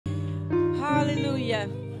Hallelujah.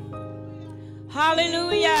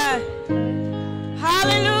 Hallelujah.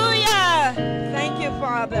 Hallelujah. Thank you,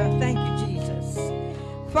 Father. Thank you, Jesus.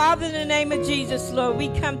 Father, in the name of Jesus, Lord, we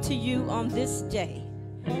come to you on this day.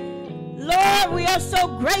 Lord, we are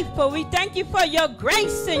so grateful. We thank you for your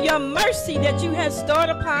grace and your mercy that you have stored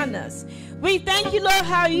upon us. We thank you, Lord,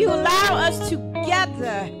 how you allow us to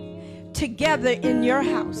gather together in your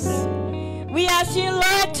house. We ask you,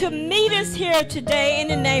 Lord, to meet us here today in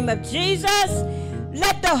the name of Jesus.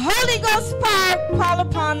 Let the Holy Ghost fire fall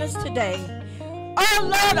upon us today. Oh,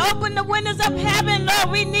 Lord, open the windows of heaven, Lord.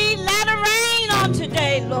 We need latter rain on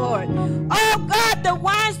today, Lord. Oh, God, the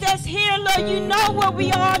ones that's here, Lord, you know what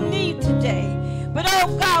we all need today. But,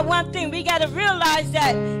 oh, God, one thing, we got to realize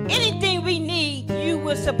that anything we need, you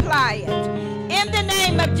will supply it. In the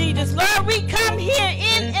name of Jesus, Lord, we come here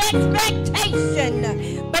in expectation,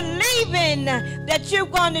 believing that you're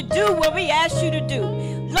going to do what we ask you to do.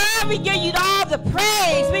 Lord, we give you all the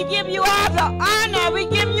praise. We give you all the honor. We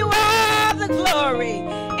give you all the glory.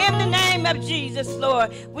 In the name of Jesus,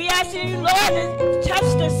 Lord, we ask you, Lord, to touch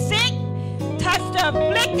the sick, touch the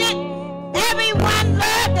afflicted, everyone,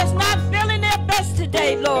 Lord, that's not feeling their best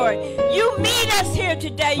today, Lord. You meet us here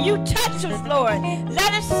today. You touch us, Lord.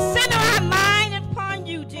 Let us center our mind upon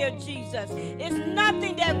you, dear Jesus. It's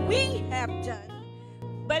nothing that we have done,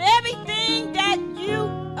 but everything that you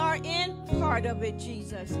are in part of it,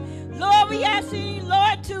 Jesus. Lord, we ask you,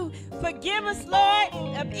 Lord, to forgive us, Lord,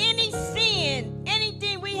 of any sin,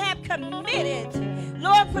 anything we have committed.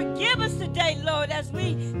 Lord, forgive us today, Lord, as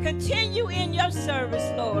we continue in your service,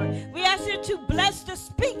 Lord. We ask you to bless the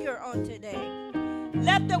speaker on today.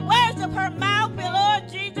 Let the words of her mouth, Lord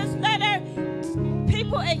Jesus, let her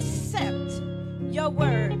people accept your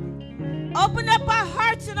word. Open up our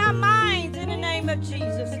hearts and our minds in the name of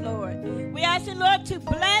Jesus, Lord. We ask you, Lord, to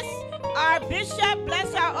bless our bishop,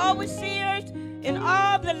 bless our overseers, and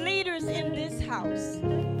all the leaders in this house.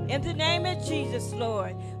 In the name of Jesus,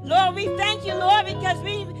 Lord. Lord, we thank you, Lord, because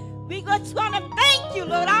we just want to thank you,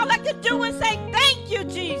 Lord. All I could do is say thank you,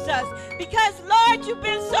 Jesus, because, Lord, you've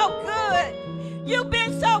been so good. You've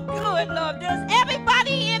been so good, Lord. There's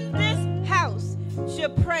everybody in this house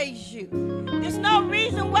should praise you. There's no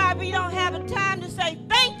reason why we don't have a time to say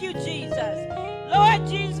thank you, Jesus. Lord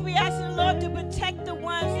Jesus, we ask you, Lord, to protect the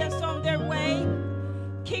ones that's on their way.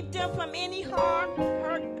 Keep them from any harm,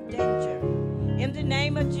 hurt, or danger. In the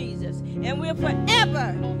name of Jesus. And we'll forever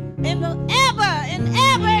and ever and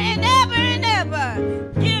ever and ever and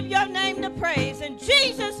ever give your name the praise. In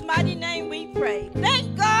Jesus' mighty name we pray.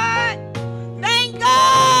 Thank God. Thank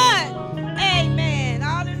God. Amen.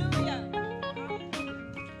 Hallelujah.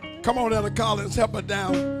 Come on, Elder Collins, help her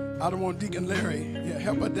down. I don't want Deacon Larry. Yeah,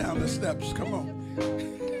 help her down the steps. Come on.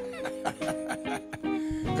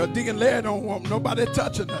 Because Deacon Larry don't want nobody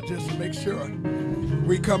touching her. Just to make sure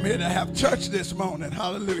we come here to have church this morning.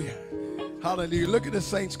 Hallelujah. Hallelujah. Look at the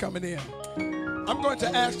saints coming in. I'm going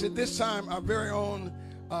to ask at this time our very own,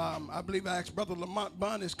 I believe I asked Brother Lamont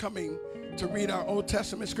Bunn is coming to read our Old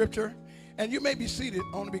Testament scripture. And you may be seated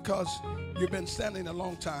only because you've been standing a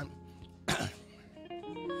long time.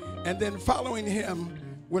 And then following him,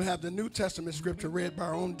 we'll have the New Testament scripture read by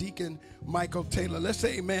our own Deacon Michael Taylor. Let's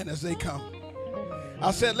say amen as they come.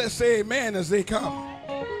 I said, let's say amen as they come.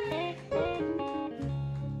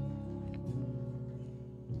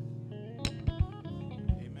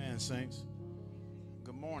 Amen, saints.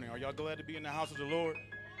 Good morning. Are y'all glad to be in the house of the Lord?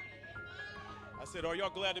 I said, are y'all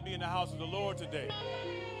glad to be in the house of the Lord today?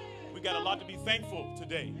 We got a lot to be thankful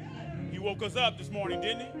today. He woke us up this morning,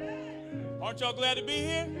 didn't he? Aren't y'all glad to be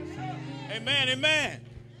here? Amen, amen.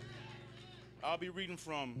 I'll be reading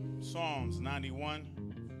from Psalms 91,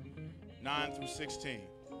 9 through 16.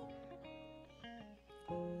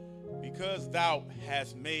 Because thou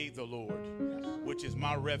hast made the Lord, which is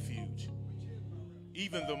my refuge,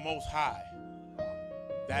 even the Most High,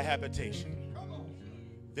 thy habitation.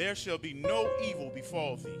 There shall be no evil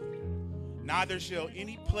befall thee, neither shall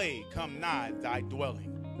any plague come nigh thy dwelling.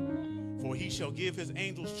 For he shall give his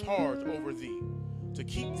angels charge over thee, to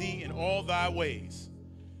keep thee in all thy ways.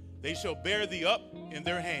 They shall bear thee up in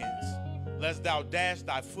their hands, lest thou dash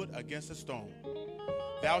thy foot against a stone.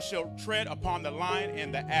 Thou shalt tread upon the lion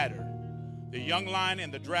and the adder. The young lion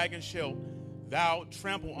and the dragon shalt thou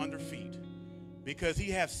trample under feet. Because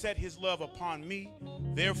he hath set his love upon me,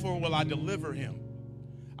 therefore will I deliver him.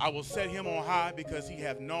 I will set him on high, because he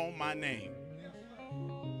hath known my name.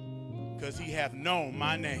 Because he hath known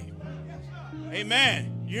my name.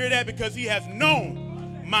 Amen. You hear that? Because he hath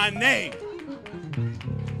known my name.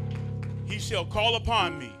 He shall call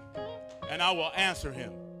upon me, and I will answer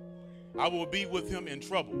him. I will be with him in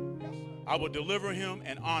trouble. I will deliver him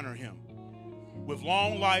and honor him. With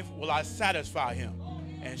long life will I satisfy him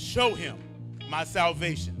and show him my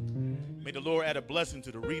salvation. May the Lord add a blessing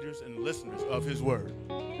to the readers and listeners of his word.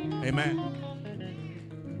 Amen.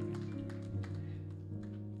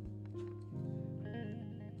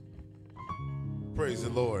 Praise the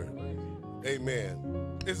Lord.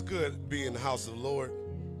 Amen. It's good being in the house of the Lord,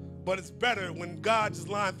 but it's better when God just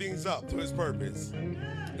lines things up to his purpose.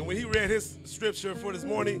 And when he read his scripture for this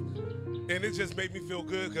morning, and it just made me feel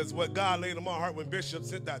good because what God laid on my heart when Bishop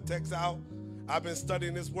sent that text out, I've been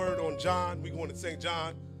studying this word on John. We're going to St.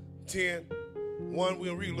 John 10:1. We're going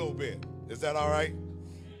to read a little bit. Is that all right?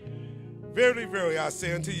 Verily, verily, I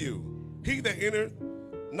say unto you, he that entereth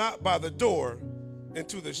not by the door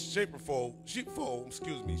into the sheepfold,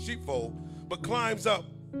 but climbs up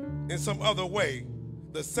in some other way,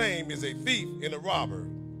 the same is a thief and a robber.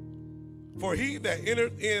 For he that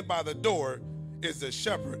entereth in by the door is the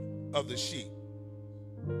shepherd of the sheep.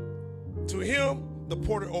 To him the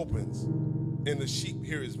porter opens, and the sheep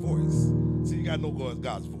hear his voice. See, you got to know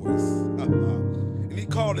God's voice. And he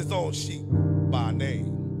called his own sheep by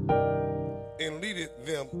name, and leadeth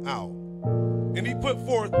them out. And he put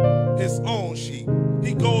forth his own sheep.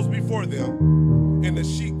 He goes before them, and the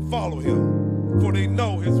sheep follow him, for they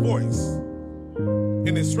know his voice.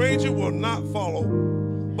 And the stranger will not follow,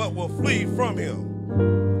 but will flee from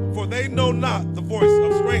him, for they know not the voice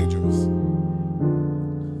of strangers.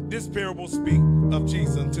 This parable speak of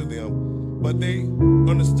Jesus unto them, but they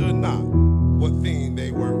understood not what thing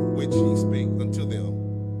they were which he spake unto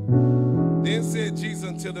them. Then said Jesus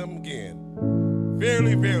unto them again,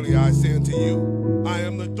 verily, verily, I say unto you, I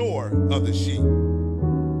am the door of the sheep.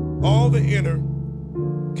 All the inner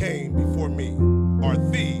came before me are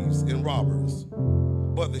thieves and robbers,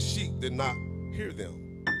 but the sheep did not hear them.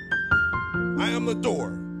 I am the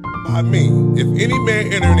door. By me, if any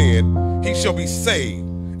man enter in, he shall be saved,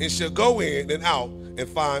 and shall go in and out and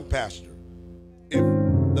find pasture. If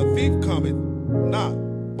the thief cometh not,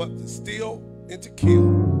 but to steal and to kill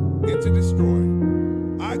and to destroy,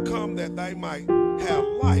 I come that they might have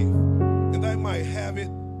life, and they might have it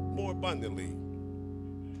more abundantly.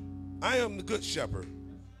 I am the good shepherd.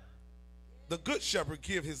 The good shepherd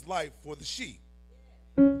give his life for the sheep.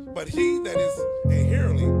 But he that is a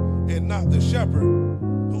hireling and not the shepherd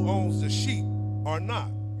who owns the sheep are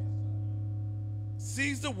not,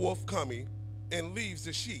 sees the wolf coming and leaves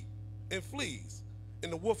the sheep and flees,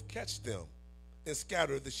 and the wolf catch them and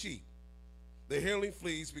scatter the sheep. The hireling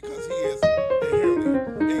flees because he is a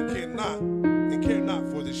hireling and care not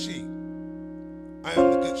for the sheep. I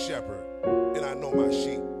am the good shepherd, and I know my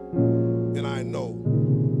sheep, and I know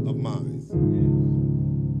of mine.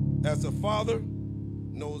 As the Father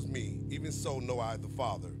knows me, even so know I the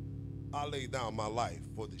Father. I lay down my life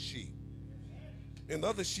for the sheep. And the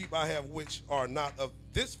other sheep I have which are not of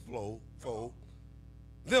this fold,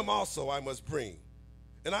 them also I must bring.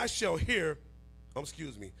 And I shall hear,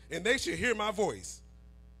 and they shall hear my voice.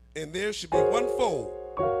 And there should be one fold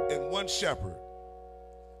and one shepherd.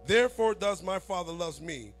 Therefore does my Father loves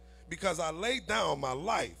me, because I lay down my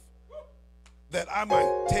life that I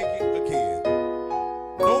might take it again.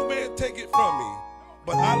 No man take it from me,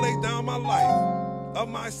 but I lay down my life of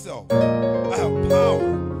myself. I have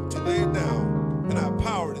power to lay it down, and I have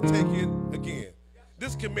power to take it again.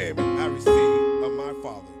 This commandment I received of my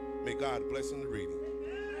Father. May God bless in the reading.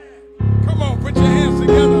 Come on, put your hands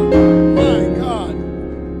together. My God.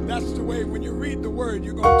 That's the way when you read the word,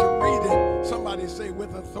 you're going to read it, somebody say,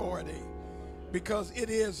 with authority. Because it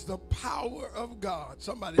is the power of God.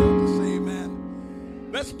 Somebody ought to say amen.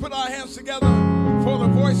 Let's put our hands together for the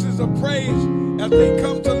voices of praise as they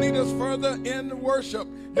come to lead us further in worship.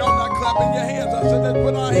 Y'all not clapping your hands. I said, let's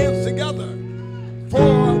put our hands together for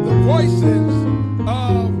the voices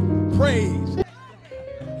of praise.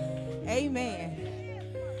 Amen.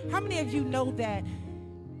 How many of you know that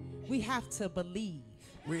we have to believe?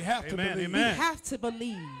 We have to believe. We have to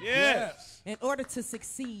believe. Yes. In order to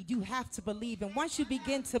succeed, you have to believe. And once you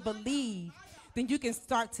begin to believe, then you can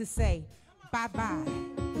start to say, bye-bye.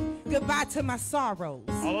 Goodbye to my sorrows.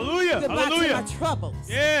 Hallelujah. Goodbye Hallelujah. to my troubles.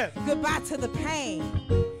 Yes. Goodbye to the pain.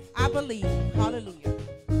 I believe. Hallelujah.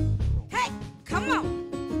 Hey, come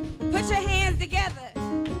on. Put your hands together.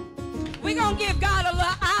 We're going to give God a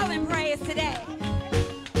little island praise today.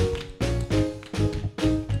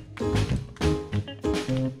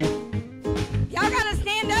 Y'all got to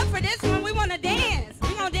stand up for this one. We want to dance.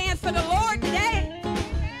 We're going to dance for the Lord today.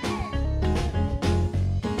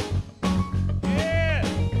 Yeah.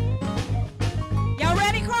 Y'all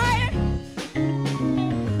ready, choir?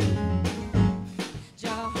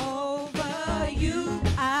 Jehovah, you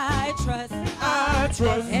I trust. I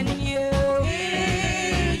trust And you.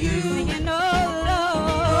 Singing, oh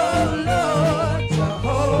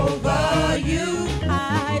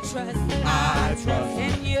trust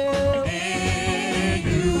in you.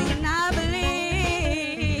 And I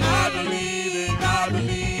believe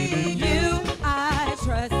in you. I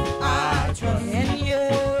trust in you.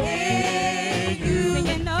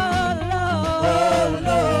 Singing, oh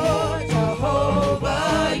Lord,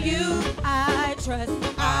 Jehovah, you. I trust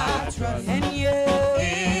in you.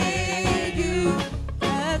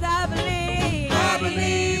 Cause I believe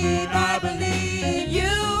you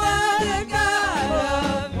are the God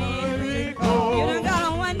of miracles. You done got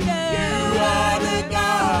a wonder. You are the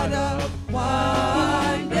God of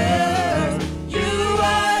wonders. You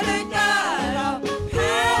are the God of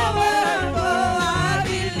powerful. I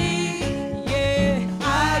believe, yeah,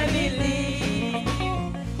 I believe.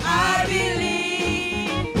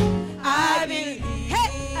 Hey,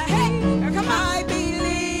 hey, come on. I believe.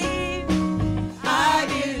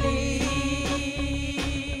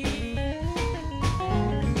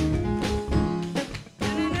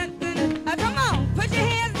 Come on, put your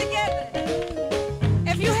hands together.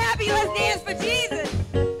 If you're happy, let's dance for Jesus.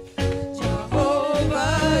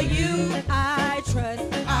 Jehovah, you, I trust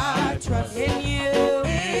in you.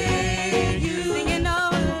 Singing,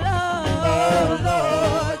 oh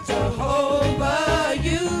Lord, Jehovah,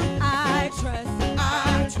 you, I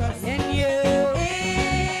trust in you.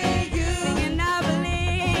 Singing, I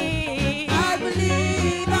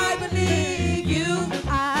believe you, I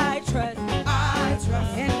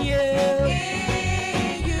trust in you.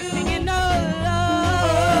 Singing, oh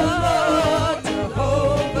Lord,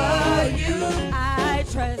 Jehovah, you, I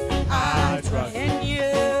trust in you.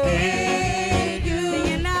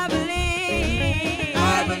 Singing, I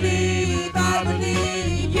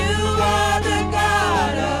believe you are the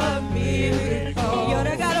God of miracles. You're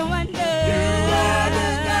the God of wonders. You are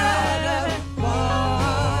the God of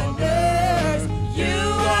wonders. You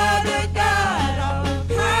are the God of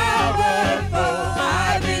powerful.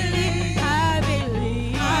 I believe.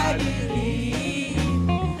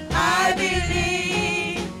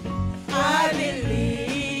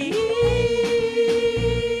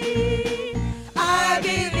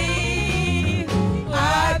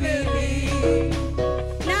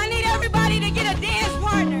 Now I need everybody to get a dance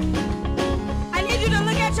partner. I need you to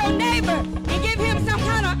look at your neighbor and give him some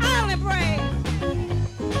kind of island praise.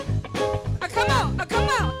 Come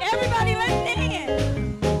on, everybody, let's dance.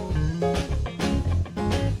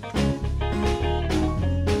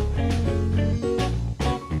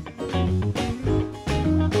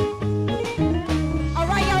 All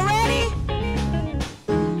right, y'all ready?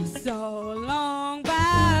 So long,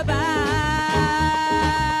 bye-bye.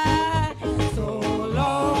 So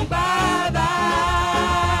long, bye-bye.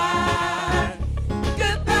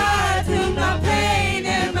 Goodbye to my pain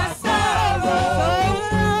and my sorrow.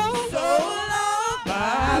 So long,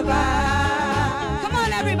 bye-bye. Come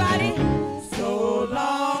on, everybody. So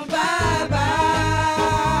long, bye-bye.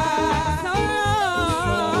 So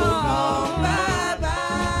long, bye-bye.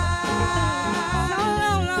 So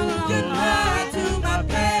long, goodbye to my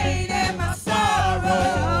pain and my sorrow.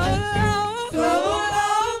 So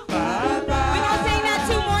long, bye-bye. We're gonna sing that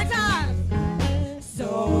 2 more times. So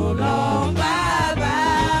long, bye-bye.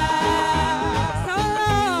 So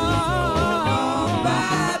long,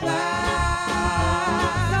 bye-bye.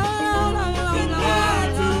 So long, goodbye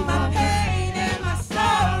to my pain and my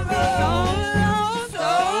sorrow. So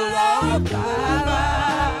long,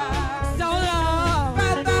 bye-bye. So long,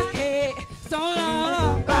 bye-bye. Hey, so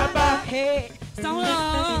long, bye-bye. Hey, so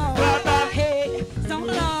long, bye-bye. Hey, so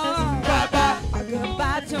long, bye-bye. A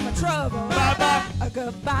goodbye to my trouble. Bye-bye. A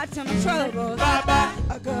goodbye to my trouble. Bye-bye.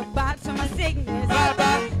 A goodbye to my sickness.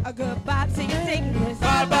 Bye-bye. A goodbye to your sickness.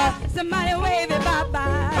 Bye-bye. Somebody wave it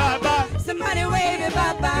bye-bye. Bye-bye. Somebody wave it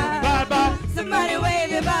bye-bye. Bye-bye. Somebody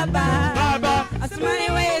wave it bye-bye. Bye-bye. Somebody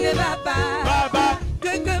wave it bye-bye. Bye-bye.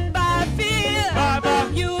 Goodbye, Phil. Bye-bye.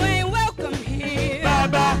 You ain't welcome here.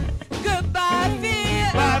 Bye-bye. Goodbye,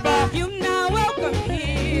 Phil. Bye-bye. You not welcome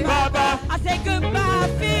here. Bye-bye. I say goodbye,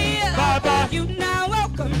 Phil. Bye-bye. You not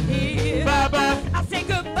welcome here. Bye-bye. I say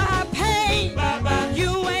goodbye, pain. Bye-bye.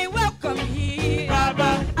 You ain't welcome here.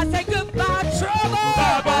 Bye-bye. I say goodbye, trouble.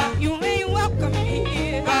 Bye-bye. You ain't welcome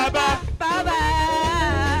here. Bye-bye.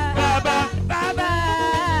 Bye-bye. Bye-bye. Bye-bye.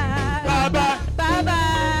 Bye-bye. Bye-bye.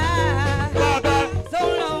 Bye-bye. So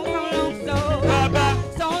long, so. Bye-bye.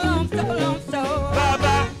 So long, so.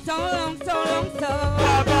 Bye-bye. So long, so.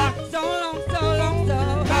 Bye-bye. So long, so.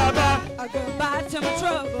 Bye-bye. A goodbye to my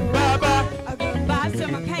trouble. Bye-bye. A goodbye to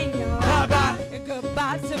my pain, y'all. Bye-bye. A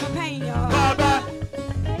goodbye to my pain, y'all. Bye-bye.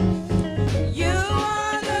 You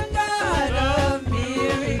are the God of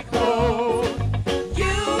miracles.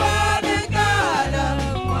 You are the God of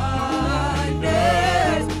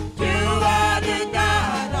wonders. You are the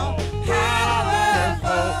God of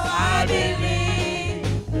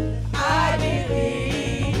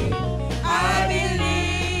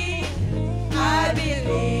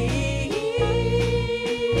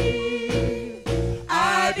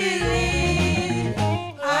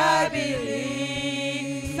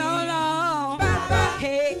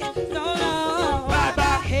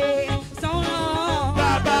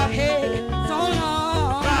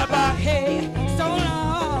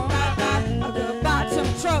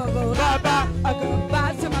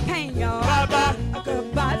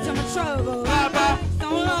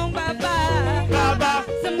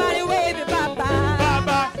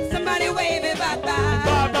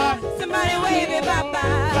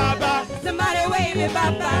it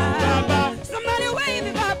bye-bye. Somebody wave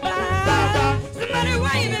it bye-bye. Somebody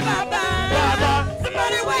wave it bye-bye.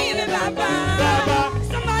 Somebody wave it bye-bye.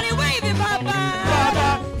 Somebody wave it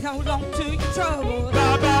bye-bye. So long to your trouble.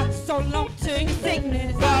 So long to your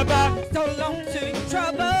sickness. So long to your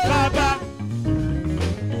trouble.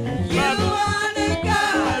 You are the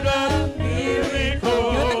God of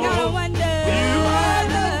miracles. You're the God of wonders. You are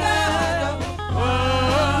the God of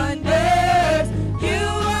wonders. You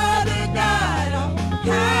are the God of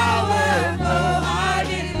powerful. I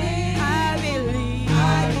believe. I believe.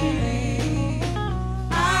 I believe.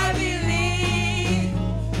 I believe.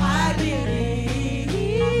 I believe.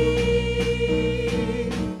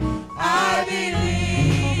 I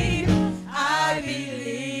believe. I believe.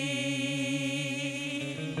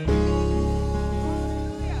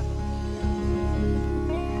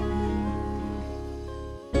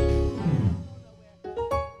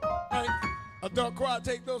 Adult choir,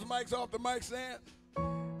 take those mics off the mic stand.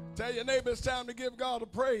 Tell your neighbor it's time to give God a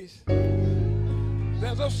praise.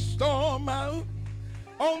 There's a storm out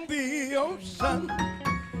on the ocean,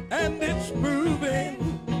 and it's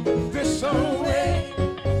moving this way.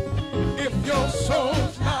 If your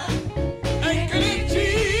soul's not anchored in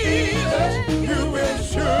Jesus, you will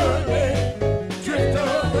surely drift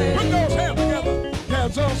away. Put those hands together.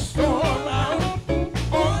 There's a storm out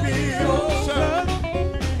on the ocean,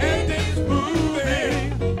 and it's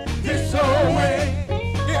moving this way.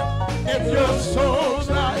 If your soul's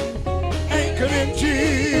not anchored in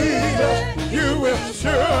Jesus, you will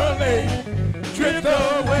surely drift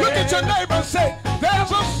away. Look at your neighbor and say,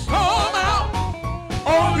 there's a storm out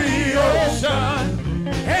on the ocean,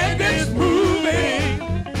 and it's moving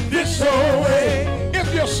this way. If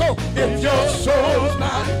your soul's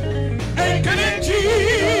not anchored in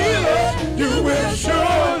Jesus, you will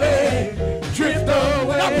surely drift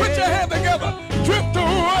away. Now put your hand together. Drift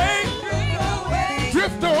away.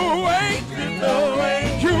 Drift away. Drift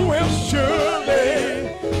away. You will surely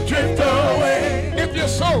drift away. If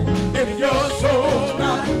your soul's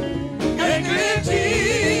not anchored in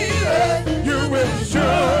Jesus, you will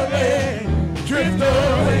surely drift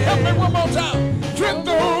away. Help me one more time. Drift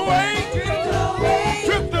away. Drift away.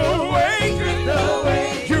 Drift away. Drift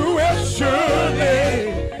away. You will surely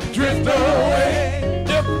drift away.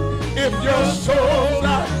 If your soul's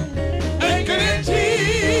not anchored in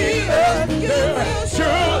Jesus, you will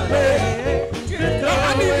surely drift away.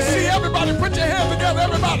 I need to see everybody. Put your hands together,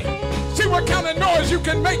 everybody. See what kind of noise you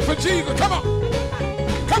can make for Jesus. Come on.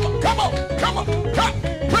 Come on, come on, come on. Come.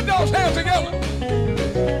 Put those hands together.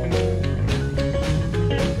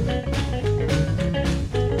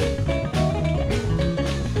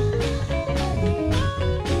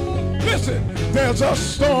 Listen, there's a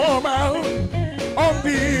storm out on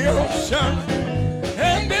the ocean,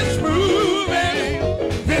 and it's moving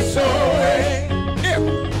this way.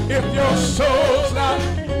 If your soul's not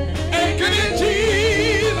anchored in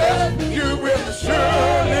Jesus, you will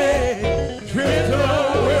surely drift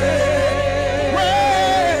away.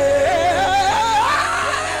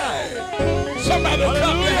 Somebody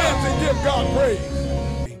clap your hands and give God praise.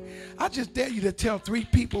 I just dare you to tell 3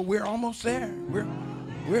 people we're almost there.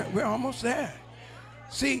 We're almost there.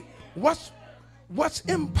 See, what's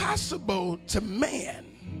impossible to man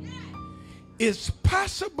is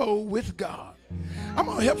possible with God. I'm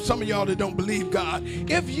going to help some of y'all that don't believe God.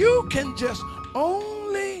 If you can just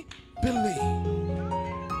only believe.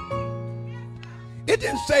 It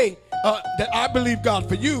didn't say that I believe God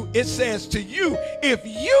for you. It says to you, if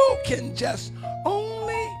you can just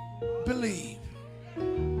only believe.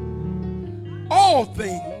 All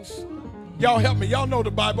things, y'all help me. Y'all know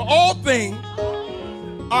the Bible. All things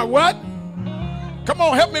are what? Come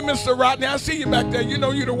on, help me, Mr. Rodney. I see you back there. You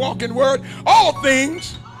know you're the walking word. All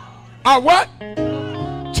things are what?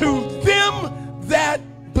 To them that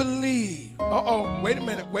believe. Wait a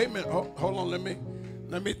minute. Hold on. Let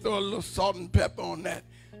me throw a little salt and pepper on that.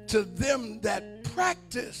 To them that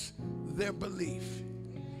practice their belief.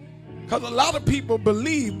 Because a lot of people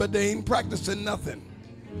believe, but they ain't practicing nothing.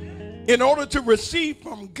 In order to receive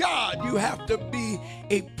from God, you have to be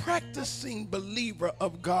a practicing believer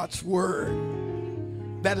of God's word.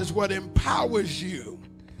 That is what empowers you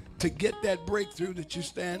to get that breakthrough that you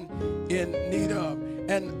stand in need of.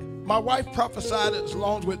 And my wife prophesied as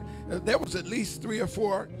long with, there was at least 3 or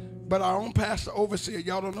 4, but our own pastor overseer,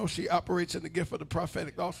 y'all don't know she operates in the gift of the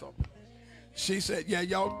prophetic also. She said, yeah,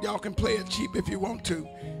 y'all can play it cheap if you want to.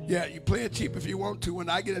 Yeah, you play it cheap if you want to. When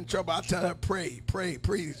I get in trouble, I tell her, pray,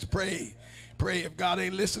 please, pray. If God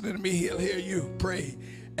ain't listening to me, he'll hear you. Pray.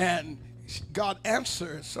 And God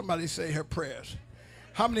answers, somebody say, her prayers.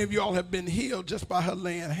 How many of y'all have been healed just by her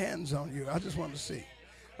laying hands on you? I just want to see.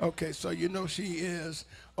 Okay, so you know she is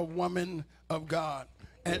a woman of God.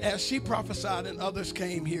 And as she prophesied and others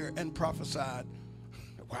came here and prophesied,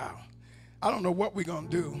 wow, I don't know what we're going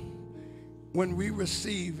to do when we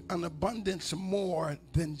receive an abundance more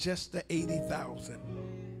than just the 80,000.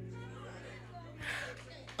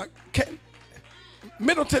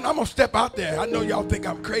 Middleton, I'm going to step out there. I know y'all think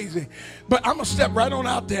I'm crazy, but I'm going to step right on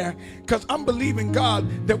out there because I'm believing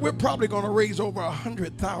God that we're probably going to raise over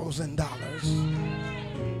 $100,000.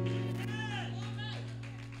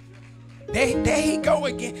 There he go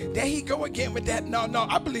again. There he go again with that. No,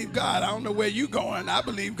 I believe God. I don't know where you going. I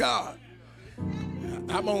believe God.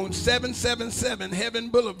 I'm on 777 Heaven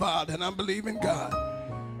Boulevard, and I'm believing God.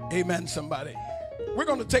 Amen, somebody. We're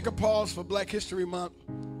going to take a pause for Black History Month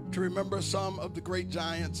to remember some of the great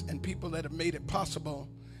giants and people that have made it possible.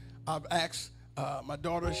 I've asked my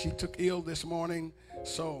daughter, she took ill this morning,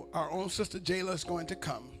 so our own sister Jayla is going to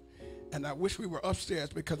come. And I wish we were upstairs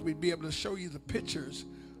because we'd be able to show you the pictures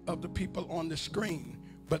of the people on the screen.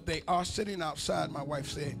 But they are sitting outside, my wife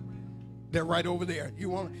said. They're right over there.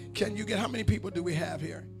 Can you get, how many people do we have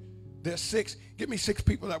here? There's 6. Give me 6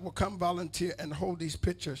 people that will come volunteer and hold these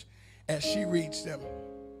pictures as she reads them.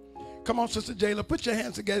 Come on, Sister Jayla. Put your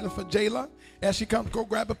hands together for Jayla. As she comes, go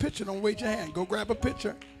grab a picture. Don't wait your hand. Go grab a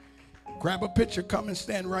picture. Grab a picture. Come and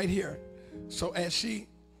stand right here. So as she,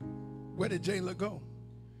 where did Jayla go?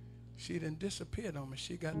 She didn't disappear on me.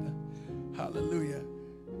 She got the, hallelujah.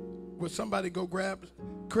 Would somebody go grab,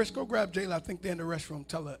 Chris, go grab Jayla. I think they're in the restroom.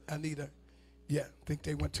 Tell her, Anita. Yeah, I think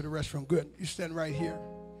they went to the restroom. Good. You stand right here.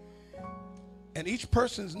 And each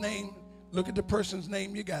person's name, look at the person's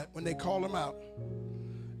name you got. When they call them out,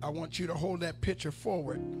 I want you to hold that picture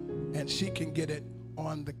forward, and she can get it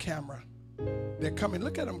on the camera. They're coming.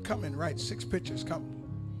 Look at them coming, right? 6 pictures coming.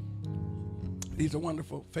 These are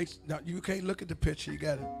wonderful. Face. Now, you can't look at the picture. You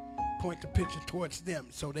got to point the picture towards them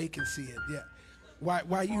so they can see it. Yeah. Why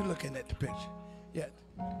are you looking at the picture? Yeah.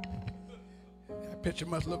 That picture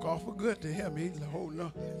must look awful good to him. He's holding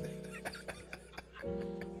on.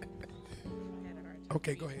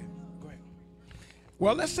 Okay, go ahead.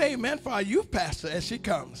 Well, let's say amen for our youth pastor as she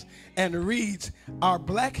comes and reads our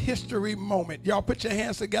Black History moment. Y'all put your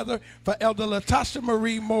hands together for Elder Latasha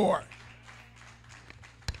Marie Moore.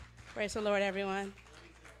 Praise the Lord, everyone.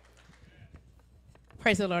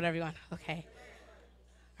 Praise the Lord, everyone. Okay.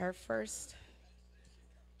 Our first.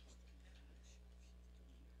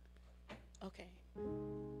 Okay.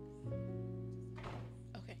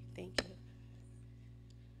 Okay, thank you.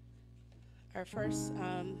 Our first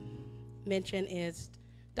mention is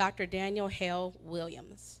Dr. Daniel Hale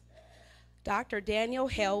Williams. Dr. Daniel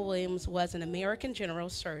Hale Williams was an American general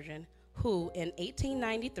surgeon who, in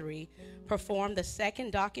 1893, performed the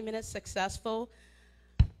second documented successful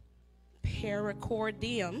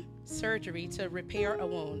pericardium surgery to repair a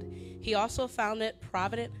wound. He also founded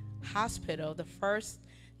Providence Hospital, the first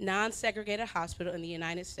non-segregated hospital in the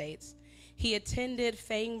United States. He attended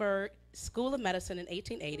Feinberg School of Medicine in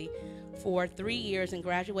 1880 for 3 years and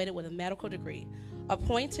graduated with a medical degree.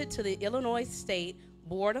 Appointed to the Illinois State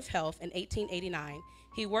Board of Health in 1889,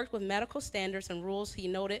 he worked with medical standards and rules. He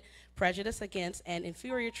noted prejudice against and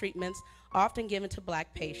inferior treatments often given to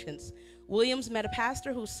Black patients. Williams met a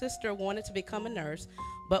pastor whose sister wanted to become a nurse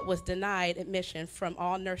but was denied admission from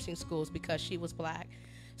all nursing schools because she was Black.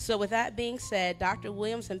 So with that being said, Dr.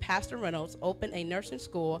 Williams and Pastor Reynolds opened a nursing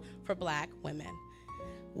school for Black women.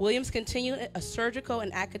 Williams continued a surgical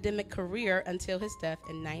and academic career until his death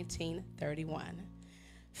in 1931.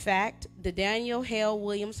 Fact, the Daniel Hale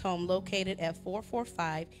Williams home, located at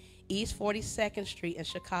 445 East 42nd Street in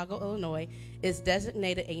Chicago, Illinois, is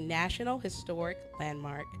designated a National Historic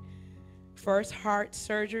Landmark. First heart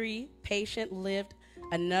surgery patient lived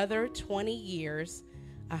another 20 years,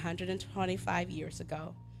 125 years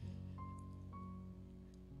ago.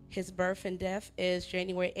 His birth and death is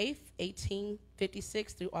January 8th,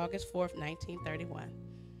 1856 through August 4th, 1931.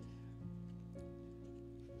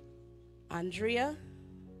 Andrea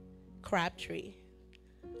Crabtree.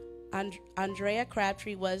 Andrea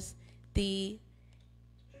Crabtree was the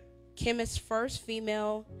chemist's first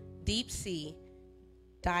female deep sea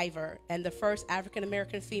diver and the first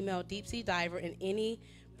African-American female deep sea diver in any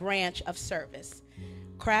branch of service.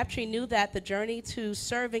 Crabtree knew that the journey to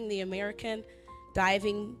serving the American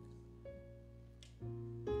diving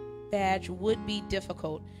badge would be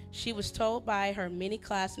difficult. She was told by her many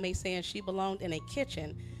classmates saying she belonged in a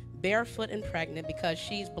kitchen, barefoot and pregnant, because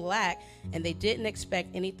she's Black and they didn't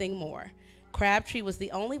expect anything more. Crabtree was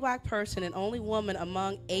the only Black person and only woman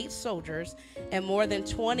among 8 soldiers and more than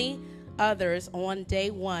 20 others on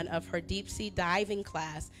day 1 of her deep sea diving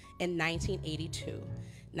class in 1982.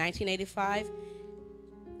 1985,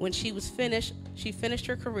 When she finished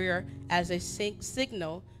her career as a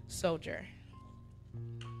signal soldier.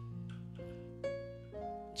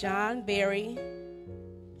 John Barry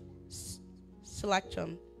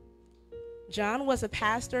Selectum. John was a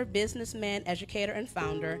pastor, businessman, educator, and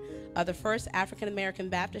founder of the first African-American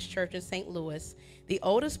Baptist Church in St. Louis, the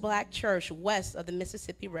oldest black church west of the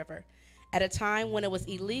Mississippi River, at a time when it was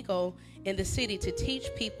illegal in the city to teach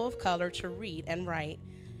people of color to read and write.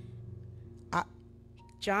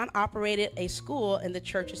 John operated a school in the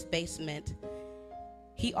church's basement.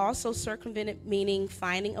 He also circumvented, meaning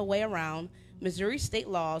finding a way around, Missouri state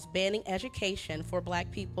laws banning education for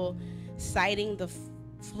black people, citing the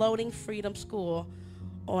Floating Freedom School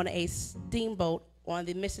on a steamboat on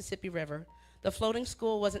the Mississippi River. The floating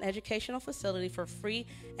school was an educational facility for free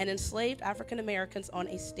and enslaved African Americans on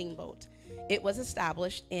a steamboat. It was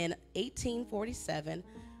established in 1847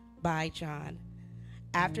 by John.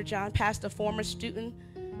 After John passed, a former student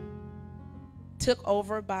took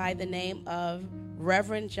over by the name of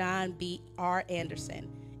Reverend John B.R. Anderson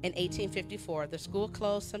in 1854. The school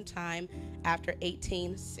closed sometime after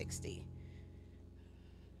 1860.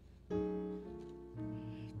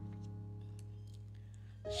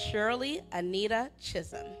 Shirley Anita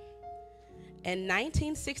Chisholm. In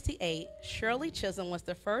 1968, Shirley Chisholm was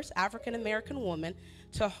the first African-American woman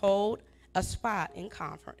to hold a spot in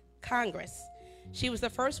Congress. She was the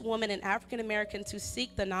first woman and African-American to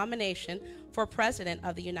seek the nomination for President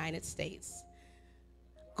of the United States.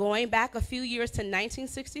 Going back a few years to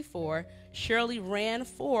 1964, Shirley ran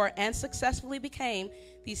for and successfully became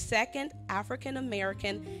the second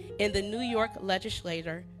African-American in the New York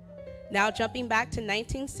legislature. Now jumping back to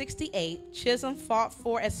 1968, Chisholm fought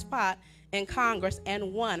for a spot in Congress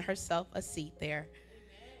and won herself a seat there.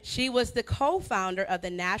 She was the co-founder of the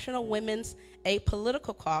National Women's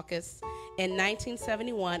Apolitical Caucus in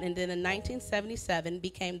 1971, and then in 1977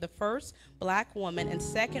 became the first black woman and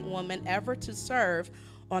second woman ever to serve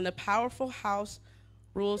on the powerful House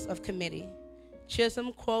Rules of Committee.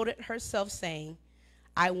 Chisholm quoted herself saying,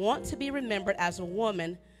 "I want to be remembered as a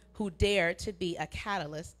woman who dared to be a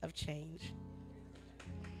catalyst of change."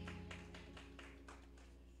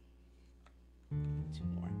 Two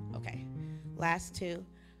more. Okay. Last two.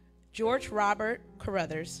 George Robert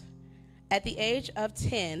Carruthers. At the age of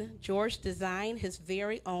 10, George designed his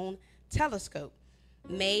very own telescope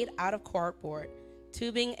made out of cardboard,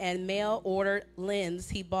 tubing, and mail-ordered lens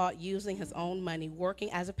he bought using his own money, working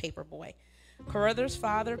as a paperboy. Carruthers'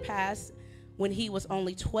 father passed when he was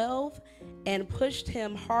only 12 and pushed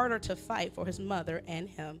him harder to fight for his mother and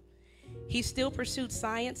him. He still pursued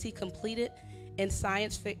science. He competed in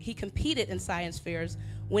science fairs,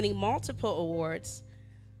 winning multiple awards,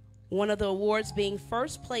 one of the awards being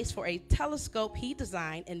first place for a telescope he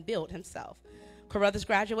designed and built himself. Carruthers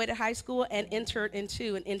graduated high school and entered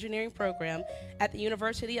into an engineering program at the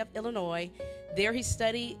University of Illinois. There he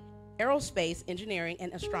studied aerospace engineering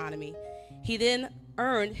and astronomy. He then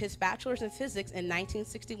earned his bachelor's in physics in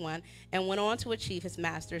 1961 and went on to achieve his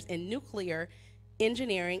master's in nuclear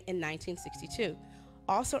engineering in 1962,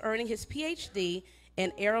 also earning his PhD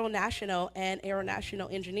in aeronautical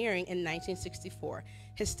engineering in 1964.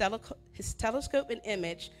 His telescope and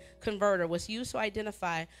image converter was used to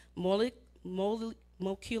identify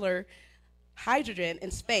molecular hydrogen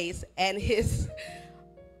in space, and his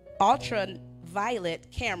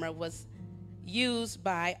ultraviolet camera was used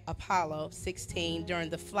by Apollo 16 during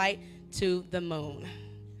the flight to the moon.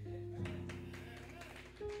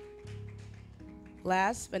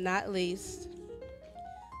 Last but not least,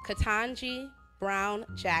 Ketanji Brown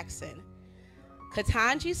Jackson.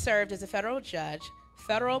 Ketanji served as a federal judge,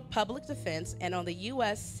 federal public defense, and on the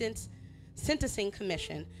U.S. Sentencing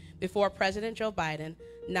Commission before President Joe Biden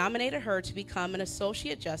nominated her to become an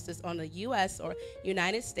associate justice on the U.S. or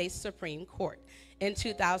United States Supreme Court in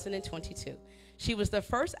 2022. She was the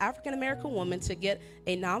first African-American woman to get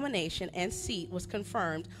a nomination, and seat was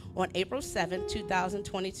confirmed on April 7,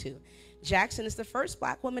 2022. Jackson is the first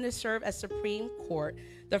black woman to serve as Supreme Court,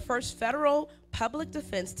 the first federal public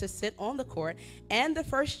defense to sit on the court, and the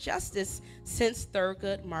first justice since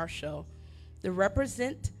Thurgood Marshall, the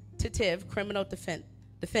representative criminal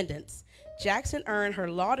defendants. Jackson earned her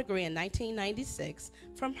law degree in 1996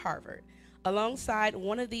 from Harvard. Alongside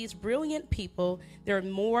one of these brilliant people, there are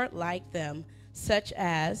more like them, such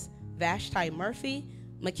as Vashti Murphy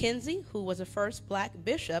McKenzie, who was the first black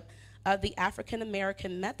bishop of the African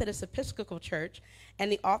American Methodist Episcopal Church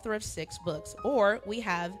and the author of 6 books. Or we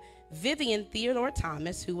have Vivian Theodore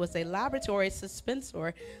Thomas, who was a laboratory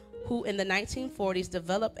suspensor who in the 1940s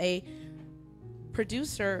developed a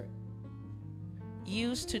producer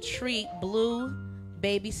used to treat blue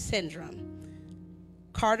baby syndrome.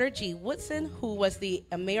 Carter G. Woodson, who was the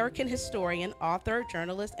American historian, author,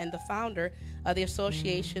 journalist, and the founder of the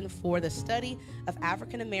Association for the Study of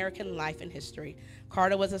African American Life and History.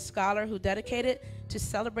 Carter was a scholar who dedicated to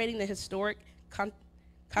celebrating the historic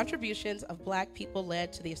contributions of Black people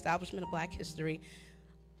led to the establishment of Black history,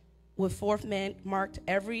 with Fourth Man marked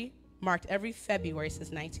every February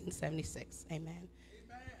since 1976. Amen.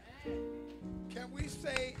 Can we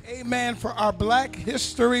say amen for our Black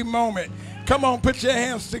History moment? Come on, put your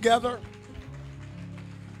hands together.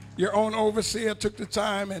 Your own overseer took the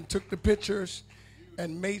time and took the pictures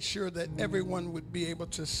and made sure that everyone would be able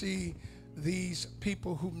to see these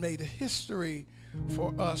people who made history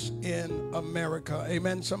for us in America.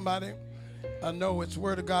 Amen, somebody? I know it's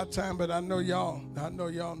Word of God time, but I know y'all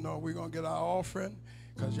know we're going to get our offering,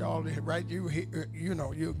 because y'all, right, you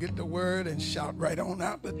know, you'll get the word and shout right on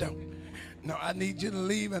out the door. No, I need you to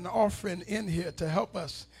leave an offering in here to help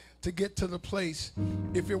us to get to the place.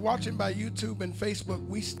 If you're watching by YouTube and Facebook,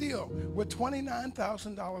 we're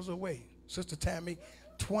 $29,000 away. Sister Tammy,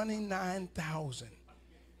 $29,000.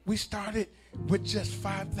 We started with just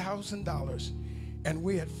 $5,000, and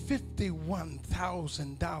we're at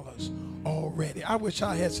 $51,000 already. I wish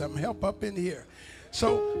I had some help up in here.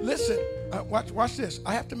 So listen, watch this.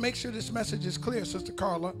 I have to make sure this message is clear, Sister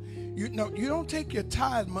Carla. You know, you don't take your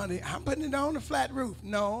tithe money, I'm putting it on the flat roof.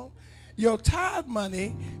 No, your tithe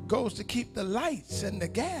money goes to keep the lights and the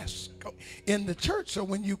gas in the church, so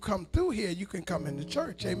when you come through here, you can come in the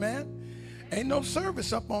church. Amen. Ain't no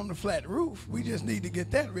service up on the flat roof. We just need to get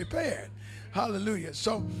that repaired. Hallelujah.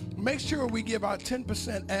 So make sure we give our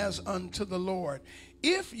 10% as unto the Lord.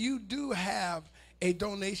 If you do have a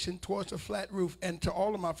donation towards a flat roof, and to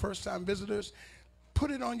all of my first-time visitors,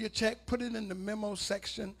 put it on your check, put it in the memo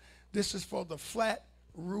section. This is for the flat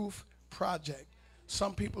roof project.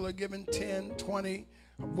 Some people are giving 10, 20,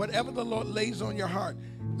 whatever the Lord lays on your heart.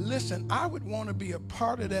 Listen, I would want to be a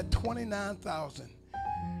part of that 29,000,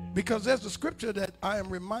 because there's a scripture that I am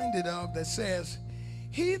reminded of that says,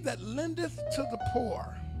 he that lendeth to the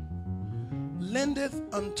poor lendeth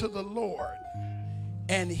unto the Lord,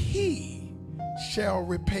 and he shall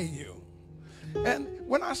repay you. And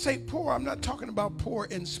when I say poor, I'm not talking about poor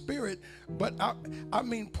in spirit, but I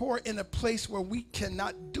mean poor in a place where we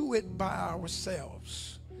cannot do it by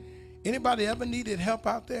ourselves. Anybody ever needed help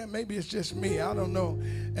out there? Maybe it's just me, I don't know.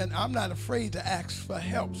 And I'm not afraid to ask for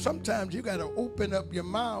help. Sometimes you got to open up your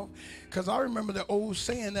mouth, because I remember the old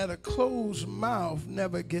saying that a closed mouth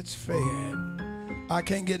never gets fed. I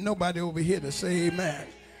can't get nobody over here to say amen.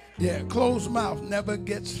 Yeah, closed mouth never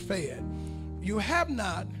gets fed. You have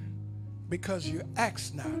not because you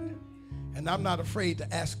ask not. And I'm not afraid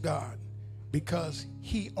to ask God, because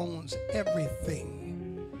he owns everything.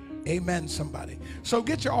 Amen, somebody. So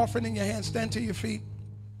get your offering in your hand. Stand to your feet.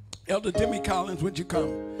 Elder Demi Collins, would you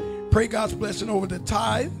come? Pray God's blessing over the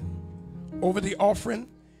tithe, over the offering,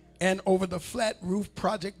 and over the flat roof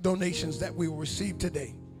project donations that we will receive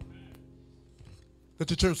today. Let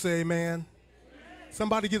the church say amen.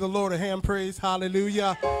 Somebody give the Lord a hand praise.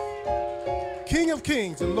 Hallelujah. King of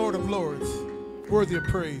kings and Lord of lords, worthy of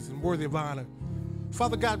praise and worthy of honor.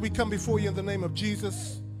 Father God, we come before you in the name of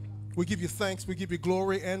Jesus. We give you thanks, we give you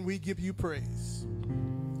glory, and we give you praise.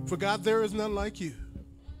 For God, there is none like you.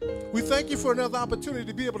 We thank you for another opportunity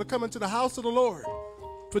to be able to come into the house of the Lord.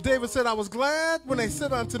 For David said, I was glad when they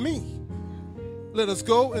said unto me, let us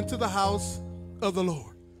go into the house of the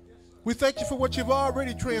Lord. We thank you for what you've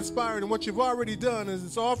already transpired and what you've already done as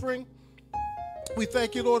this offering. We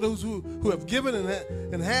thank you, Lord, those who have given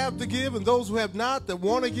and have to give, and those who have not, that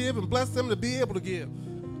want to give, and bless them to be able to give.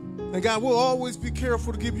 And God, we'll always be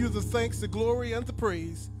careful to give you the thanks, the glory, and the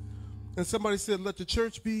praise. And somebody said, let the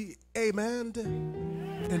church be amen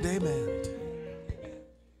and amen.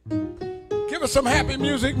 Give us some happy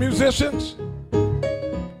music, musicians.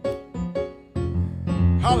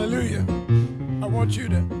 Hallelujah. I want you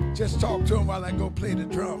to just talk to him while I go play the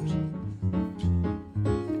drums.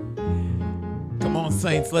 Come on,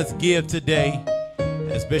 saints, let's give today.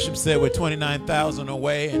 As Bishop said, we're 29,000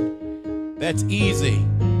 away, and that's easy.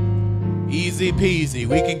 Easy peasy.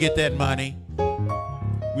 We can get that money.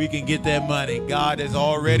 We can get that money. God is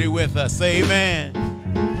already with us. Say amen.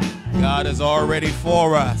 God is already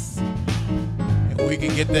for us. And we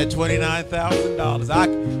can get that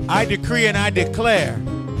 $29,000. I decree and I declare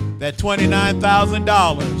that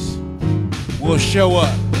 $29,000 will show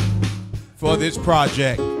up for this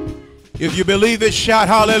project. If you believe it, shout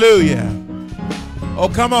hallelujah. Oh,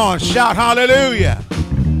 come on, shout hallelujah.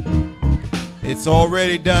 It's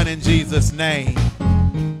already done in Jesus' name.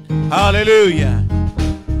 Hallelujah.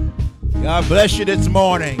 God bless you this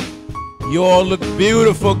morning. You all look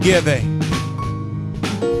beautiful giving.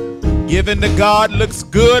 Giving to God looks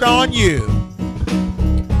good on you.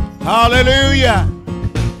 Hallelujah.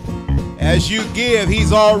 As you give,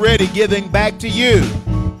 he's already giving back to you.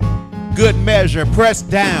 Good measure, pressed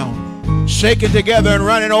down, shaken together and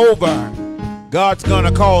running over. God's going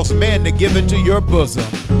to cause men to give into your bosom.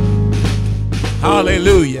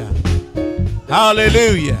 Hallelujah.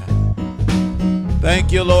 Hallelujah.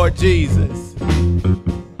 Thank you, Lord Jesus.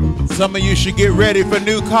 Some of you should get ready for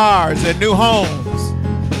new cars and new homes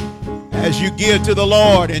as you give to the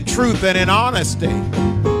Lord in truth and in honesty.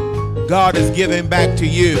 God is giving back to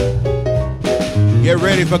you. Get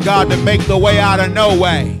ready for God to make the way out of no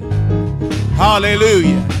way.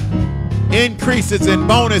 Hallelujah. Increases and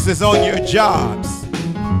bonuses on your jobs.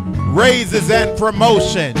 Raises and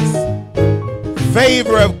promotions.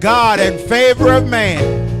 Favor of God and favor of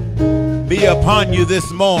man be upon you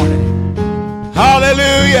this morning.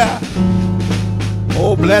 Hallelujah.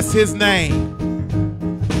 Oh, bless his name.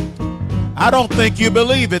 I don't think you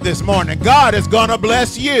believe it this morning. God is going to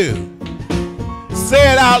bless you.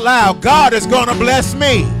 Say it out loud. God is going to bless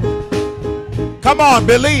me. Come on,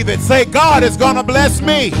 believe it. Say, God is going to bless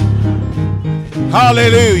me.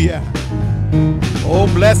 Hallelujah. Oh,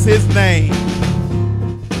 bless his name.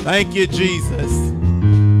 Thank you, Jesus.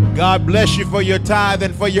 God bless you for your tithe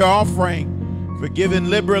and for your offering, for giving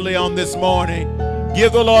liberally on this morning.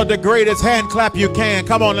 Give the Lord the greatest hand clap you can.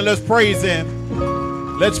 Come on and let's praise him.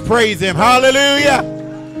 Let's praise him. Hallelujah.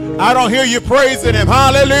 I don't hear you praising him.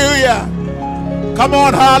 Hallelujah. Come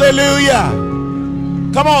on, hallelujah.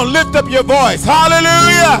 Come on, lift up your voice.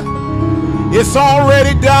 Hallelujah. It's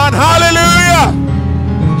already done. Hallelujah.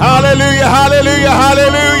 Hallelujah, hallelujah,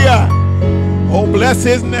 hallelujah. Oh, bless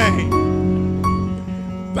his name.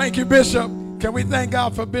 Thank you, Bishop. Can we thank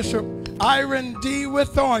God for Bishop Iron D.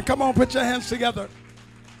 Withorn? Come on, put your hands together.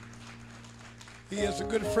 He is a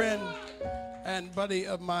good friend and buddy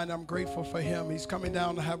of mine. I'm grateful for him. He's coming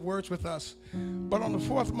down to have words with us. But on the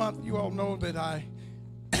 4th month, you all know that I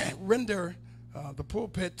render the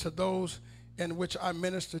pulpit to those in which I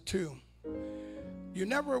minister to. You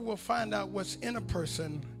never will find out what's in a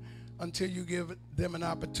person until you give them an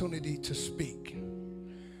opportunity to speak.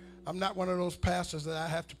 I'm not one of those pastors that I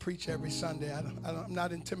have to preach every Sunday. I'm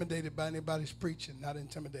not intimidated by anybody's preaching, not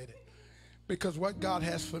intimidated. Because what God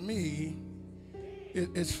has for me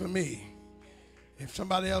is for me. If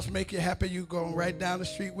somebody else make you happy, you go right down the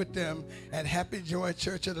street with them at Happy Joy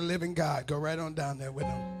Church of the Living God. Go right on down there with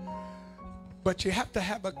them. But you have to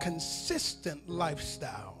have a consistent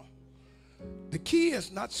lifestyle. The key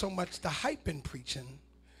is not so much the hype in preaching.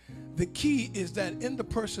 The key is that in the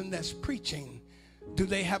person that's preaching, do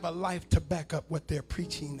they have a life to back up what they're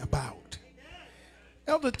preaching about?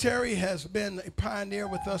 Elder Terry has been a pioneer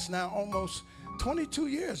with us now almost 22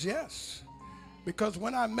 years, yes. Because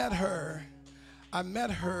when I met her at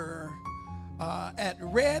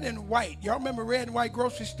Red and White. Y'all remember Red and White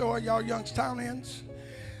grocery store, y'all Youngstownians?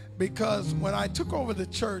 Because when I took over the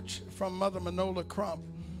church from Mother Manola Crump,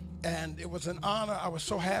 and it was an honor, I was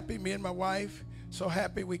so happy, me and my wife, so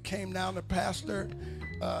happy we came down to Pastor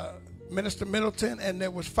Minister Middleton, and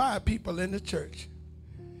there was 5 people in the church.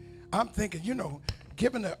 I'm thinking, you know,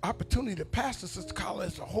 given the opportunity to pastor Sister Carla,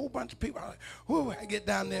 it's a whole bunch of people. I'm like, whoo, I get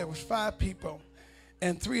down there, it was 5 people,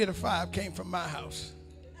 and 3 of the 5 came from my house.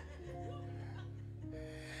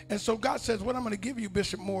 And so God says, what I'm going to give you,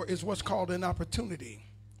 Bishop Moore, is what's called an opportunity.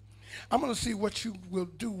 I'm going to see what you will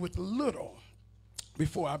do with little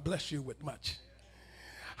before I bless you with much.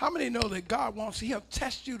 How many know that God wants, he'll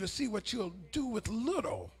test you to see what you'll do with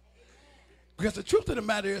little? Because the truth of the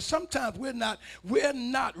matter is sometimes we're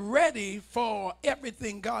not ready for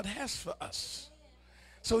everything God has for us.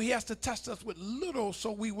 So he has to test us with little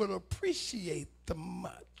so we will appreciate the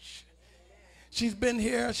much. She's been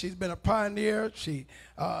here. She's been a pioneer. She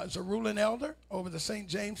is a ruling elder over the St.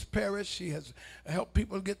 James Parish. She has helped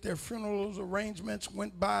people get their funerals arrangements,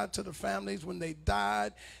 went by to the families when they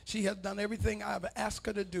died. She has done everything I've asked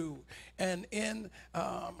her to do. And in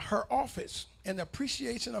her office, in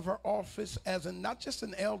appreciation of her office as not just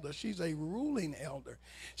an elder, she's a ruling elder.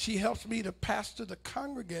 She helps me to pastor the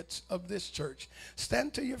congregates of this church.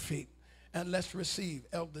 Stand to your feet. And let's receive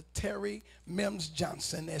Elder Terry Mims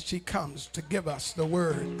Johnson as she comes to give us the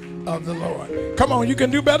word of the Lord. Come on, you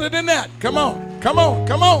can do better than that. Come on, come on,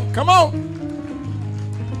 come on, come on.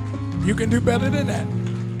 You can do better than that.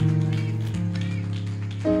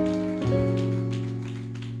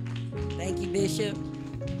 Thank you, Bishop.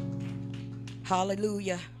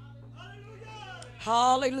 Hallelujah.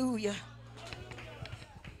 Hallelujah.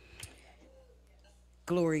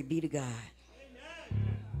 Glory be to God.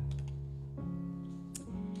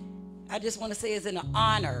 I just want to say it's an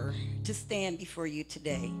honor to stand before you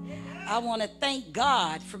today. I want to thank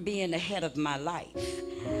God for being the head of my life.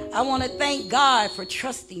 I want to thank God for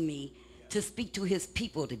trusting me to speak to his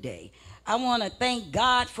people today. I want to thank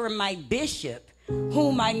God for my bishop,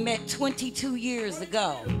 whom I met 22 years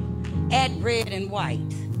ago at Red and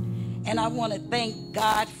White. And I want to thank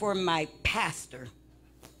God for my pastor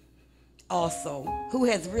also, who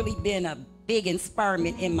has really been a big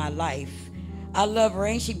inspirement in my life. I love her.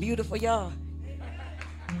 Ain't she beautiful, y'all?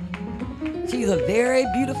 She's a very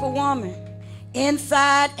beautiful woman,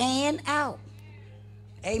 inside and out.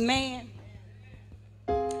 Amen.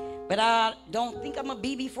 But I don't think I'm going to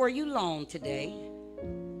be before you long today.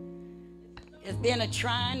 It's been a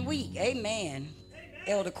trying week. Amen.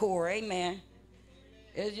 Elder Core, amen.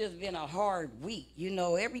 It's just been a hard week. You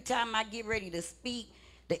know, every time I get ready to speak,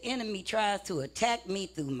 the enemy tries to attack me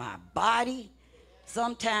through my body,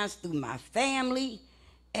 sometimes through my family.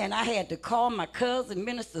 And I had to call my cousin,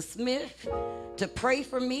 Minister Smith, to pray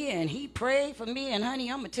for me, and he prayed for me. And honey,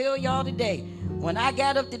 I'm going to tell y'all today, when I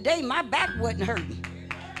got up today, my back wasn't hurting.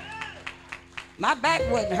 My back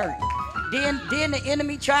wasn't hurting. Then the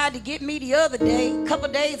enemy tried to get me the other day, a couple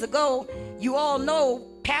days ago. You all know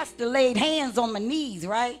Pastor laid hands on my knees,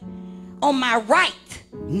 right? On my right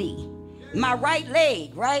knee, my right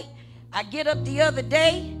leg, right? I get up the other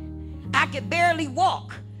day, I could barely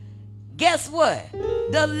walk. Guess what?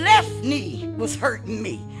 The left knee was hurting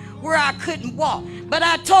me where I couldn't walk. But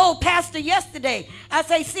I told Pastor yesterday, I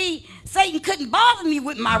say, see, Satan couldn't bother me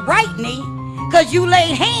with my right knee because you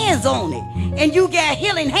laid hands on it and you got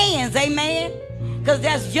healing hands, amen? Because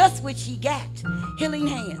that's just what she got, healing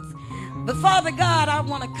hands. But Father God, I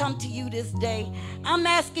want to come to you this day. I'm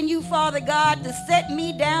asking you, Father God, to set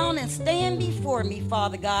me down and stand before me,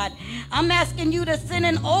 Father God. I'm asking you to send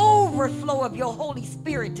an overflow of your Holy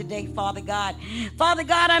Spirit today, Father God. Father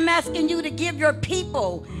God, I'm asking you to give your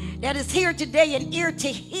people that is here today an ear to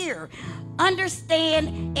hear,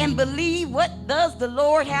 understand, and believe what does the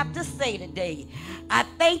Lord have to say today. I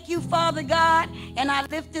thank you, Father God, and I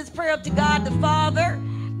lift this prayer up to God the Father,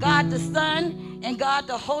 God the Son, and God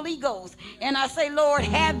the Holy Ghost. And I say, Lord,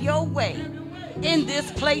 have your way in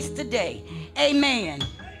this place today. Amen.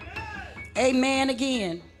 Amen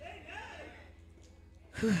again.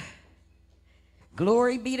 Whew.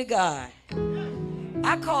 Glory be to God.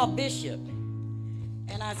 I called Bishop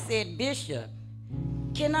and I said, Bishop,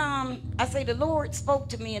 I say the Lord spoke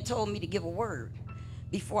to me and told me to give a word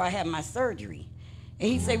before I have my surgery. And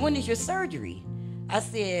he said, when is your surgery? I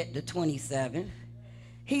said, the 27th.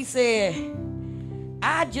 He said,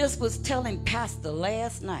 I just was telling Pastor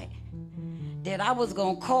last night that I was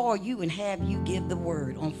going to call you and have you give the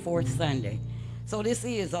word on 4th Sunday. So this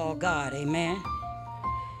is all God, amen?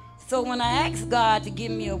 So when I asked God to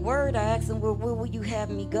give me a word, I asked him, well, where will you have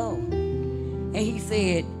me go? And he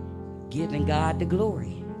said, giving God the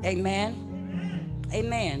glory, amen?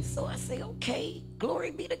 Amen. So I say, okay, glory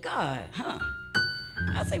be to God, huh?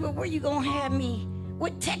 I say, well, where you going to have me?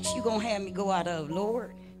 What text you going to have me go out of,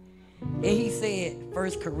 Lord? And he said,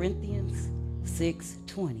 1 Corinthians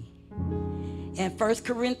 6:20. And 1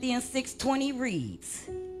 Corinthians 6:20 reads,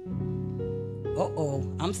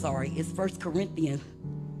 I'm sorry, it's 1 Corinthians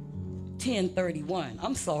 10:31.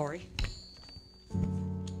 I'm sorry.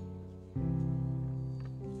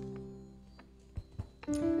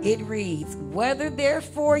 It reads, whether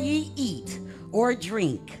therefore ye eat or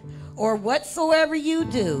drink or whatsoever you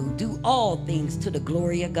do, do all things to the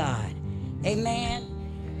glory of God. Amen.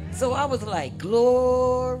 So I was like,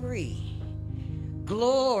 glory,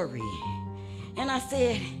 glory. And I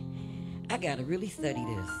said, I got to really study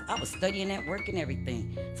this. I was studying at work and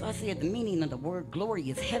everything. So I said, the meaning of the word glory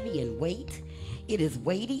is heavy in weight. It is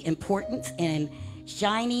weighty importance and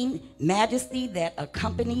shining majesty that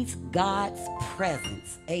accompanies God's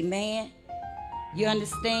presence. Amen. You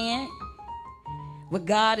understand what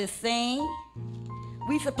God is saying?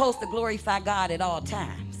 We're supposed to glorify God at all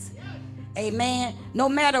times. Amen. No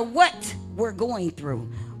matter what we're going through,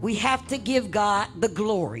 we have to give God the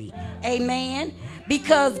glory. Amen.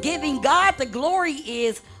 Because giving God the glory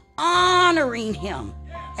is honoring him.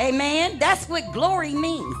 Amen. That's what glory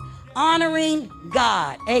means. Honoring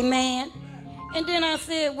God. Amen. And then I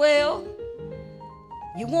said, well,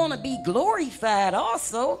 you want to be glorified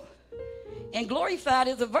also. And glorified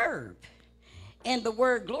is a verb. And the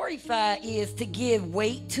word glorify is to give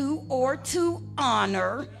weight to or to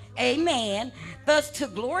honor. Amen. Thus, to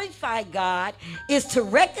glorify God is to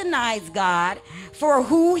recognize God for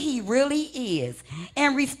who he really is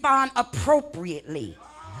and respond appropriately.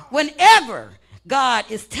 Whenever God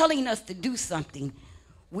is telling us to do something,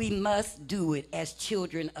 we must do it as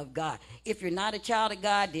children of God. If you're not a child of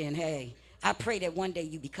God, then hey, I pray that one day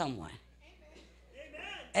you become one.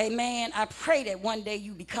 Amen. Amen. I pray that one day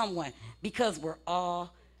you become one, because we're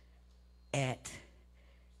all at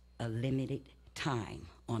a limited time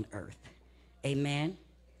on earth. Amen.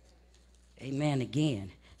 Amen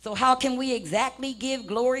again. So how can we exactly give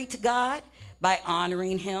glory to God? By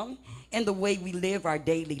honoring him in the way we live our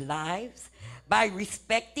daily lives, by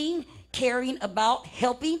respecting, caring about,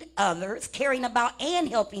 helping others,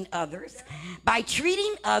 by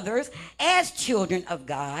treating others as children of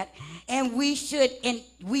God. And we shouldn't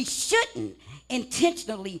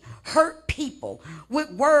intentionally hurt people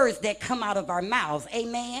with words that come out of our mouths.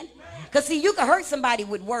 Amen. Because see, you can hurt somebody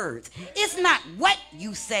with words. It's not what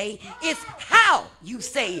you say, it's how you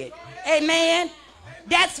say it. Amen.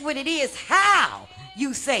 That's what it is, how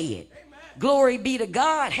you say it. Glory be to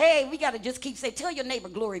God. Hey, we got to just keep saying, tell your neighbor,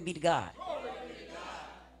 glory be to God.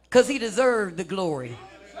 Because he deserved the glory.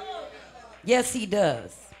 Yes, he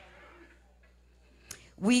does.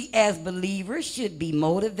 We as believers should be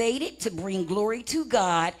motivated to bring glory to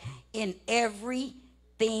God in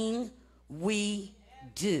everything we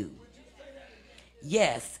do.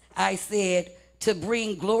 Yes, I said to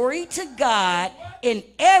bring glory to God in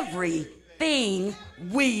everything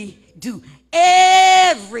we do.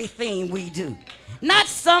 Everything we do. Not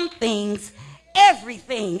some things,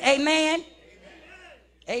 everything. Amen.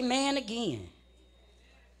 Amen again.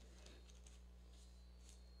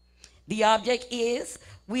 The object is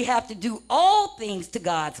we have to do all things to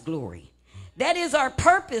God's glory. That is our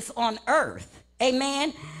purpose on earth.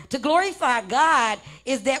 Amen. To glorify God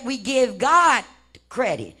is that we give God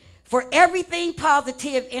credit for everything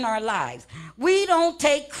positive in our lives. We don't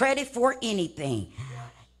take credit for anything.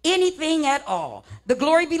 Anything at all. The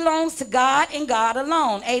glory belongs to God and God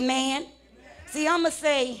alone. Amen. See, I'm going to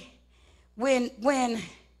say, when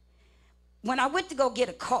I went to go get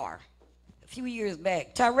a car a few years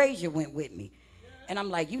back, Tyrasia went with me. And I'm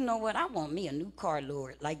like, you know what? I want me a new car,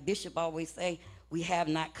 Lord. Like Bishop always say, we have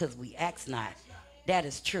not because we ask not. That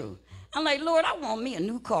is true. I'm like, Lord, I want me a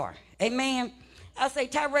new car. Amen. I say,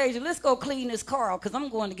 Tyrasia, let's go clean this car out because I'm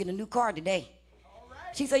going to get a new car today.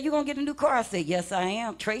 She said, you going to get a new car? I said, yes, I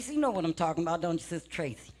am. Tracy, you know what I'm talking about, don't you, Sister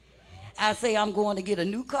Tracy? I say, I'm going to get a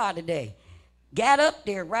new car today. Got up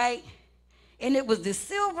there, right? And it was this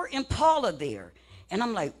silver Impala there. And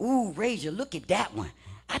I'm like, ooh, Rasia, look at that one.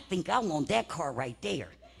 I think I want that car right there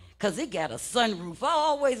because it got a sunroof. I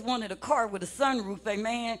always wanted a car with a sunroof,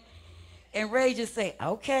 amen? And Rasia say,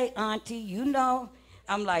 okay, auntie, you know.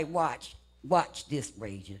 I'm like, watch this,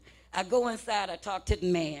 Rasia. I go inside, I talk to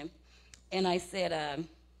the man. And I said,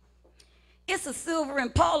 it's a silver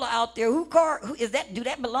Impala out there. Who is that? Do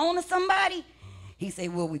that belong to somebody? He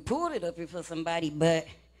said, well, we pulled it up here for somebody, but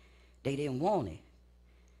they didn't want it.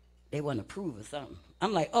 They wasn't approved or something.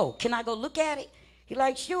 I'm like, oh, can I go look at it? He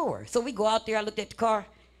like, sure. So we go out there. I looked at the car.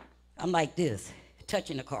 I'm like this,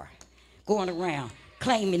 touching the car, going around,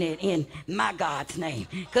 claiming it in my God's name.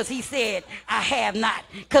 Because he said, I have not,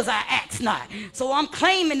 because I ask not. So I'm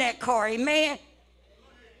claiming that car, amen.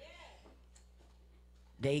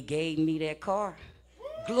 They gave me that car.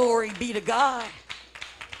 Glory be to God.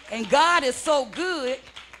 And God is so good.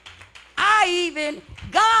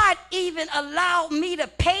 God even allowed me to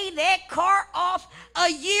pay that car off a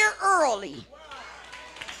year early.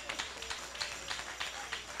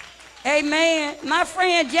 Amen. My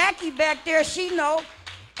friend Jackie back there, she know.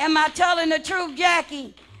 Am I telling the truth,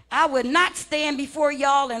 Jackie? I would not stand before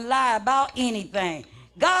y'all and lie about anything.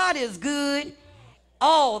 God is good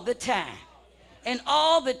all the time. And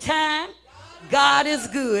all the time, God is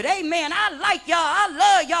good. Amen. I like y'all. I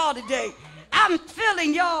love y'all today. I'm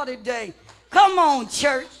feeling y'all today. Come on,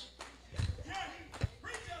 church.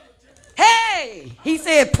 Hey, he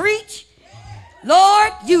said, preach.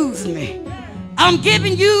 Lord, use me. I'm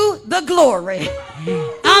giving you the glory.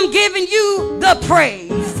 I'm giving you the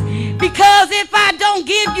praise. Because if I don't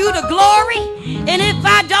give you the glory, and if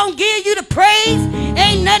I don't give you the praise,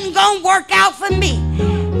 ain't nothing gonna work out for me.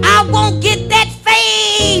 I won't get that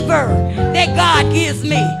favor that God gives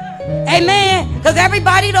me. Amen. Because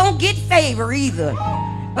everybody don't get favor either.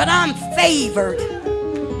 But I'm favored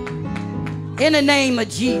in the name of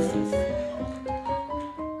Jesus.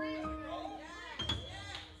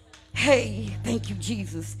 Hey, thank you,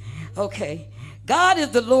 Jesus. Okay. God is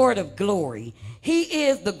the Lord of glory. He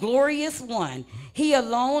is the glorious one. He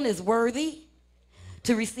alone is worthy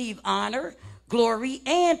to receive honor, glory,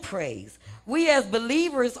 and praise. We as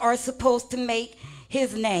believers are supposed to make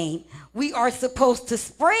his name. We are supposed to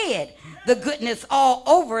spread the goodness all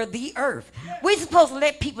over the earth. We're supposed to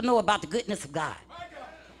let people know about the goodness of God.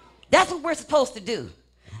 That's what we're supposed to do.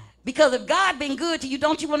 Because if God been good to you,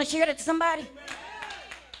 don't you want to share that to somebody?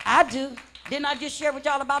 I do. Didn't I just share with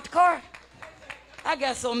y'all about the car? I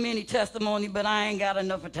got so many testimonies, but I ain't got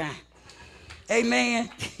enough of time. Amen.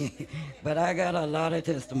 But I got a lot of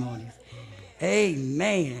testimonies.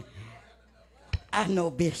 Amen. I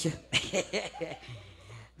know, Bishop.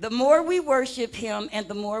 The more we worship him and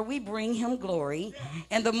the more we bring him glory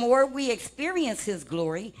and the more we experience his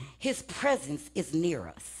glory, his presence is near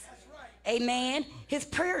us. Amen. His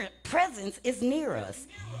presence is near us.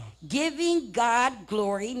 Giving God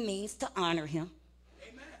glory means to honor him.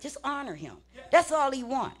 Just honor him. That's all he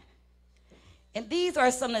wants. And these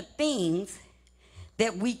are some of the things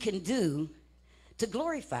that we can do to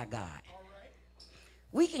glorify God.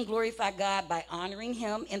 We can glorify God by honoring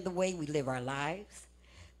him in the way we live our lives,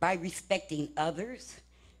 by respecting others,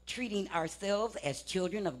 treating ourselves as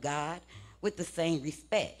children of God with the same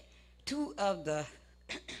respect. Two of the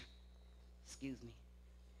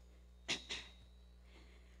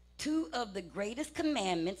greatest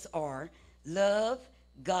commandments are love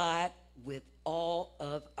God with all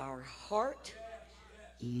of our heart,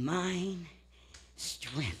 mind,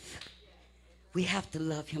 strength. We have to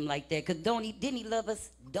love him like that, because didn't he love us?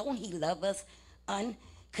 Don't he love us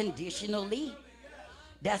unconditionally?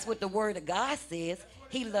 That's what the word of God says.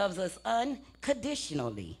 He loves us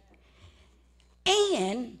unconditionally.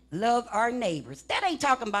 And love our neighbors. That ain't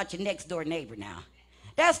talking about your next door neighbor now.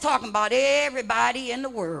 That's talking about everybody in the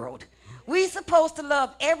world. We supposed to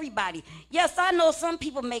love everybody. Yes, I know some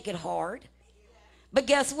people make it hard. But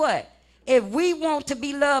guess what? If we want to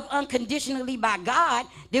be loved unconditionally by God,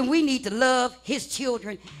 then we need to love his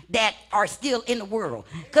children that are still in the world.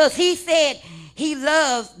 Because he said he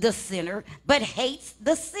loves the sinner but hates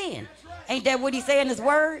the sin. Ain't that what he said in his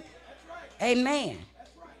word? Amen.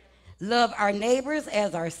 Love our neighbors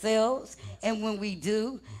as ourselves. And when we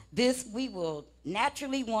do this, we will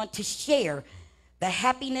naturally want to share the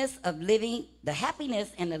happiness of living, the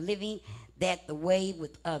happiness and the living that the way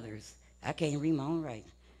with others. I can't read my own writing.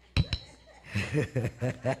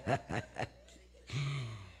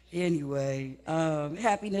 Anyway,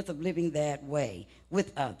 happiness of living that way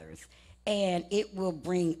with others. And it will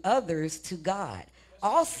bring others to God.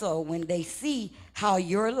 Also, when they see how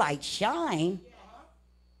your light shine,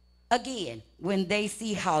 again, when they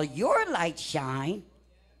see how your light shine,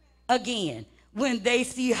 again, when they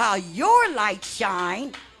see how your light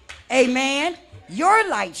shine, amen, your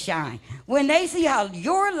light shine. When they see how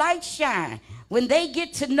your light shine, when they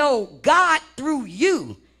get to know God through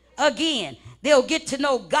you, again, they'll get to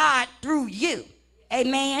know God through you.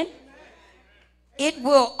 Amen. It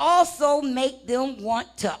will also make them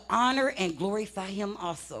want to honor and glorify him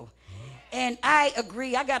also. And I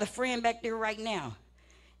agree. I got a friend back there right now.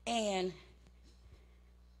 And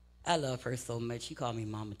I love her so much. She called me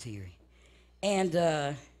Mama Terry. And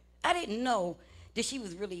I didn't know that she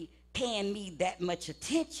was really paying me that much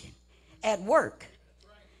attention at work.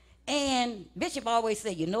 And Bishop always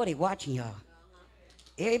said, you know they watching y'all.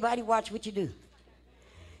 Everybody watch what you do.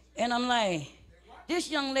 And I'm like,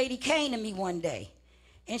 this young lady came to me one day,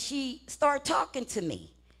 and she started talking to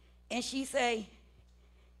me. And she say,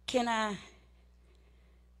 can I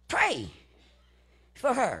pray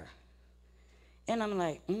for her? And I'm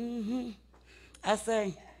like, I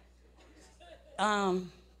say,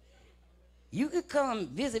 you could come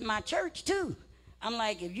visit my church too. I'm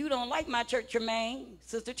like, if you don't like my church, Tremaine,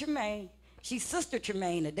 Sister Tremaine, she's Sister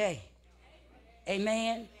Tremaine today.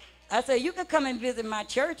 Amen. I said, you could come and visit my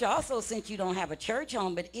church also, since you don't have a church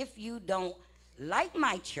home. But if you don't like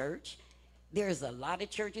my church, there's a lot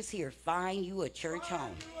of churches here. Find you a church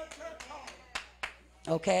home.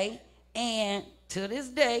 Okay? And to this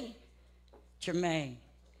day, Tremaine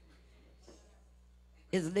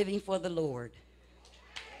is living for the Lord.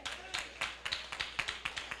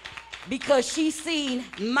 Because she's seen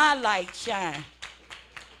my light shine.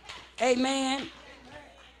 Amen.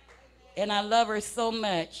 And I love her so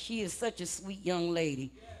much. She is such a sweet young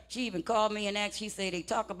lady. She even called me and asked, she said, they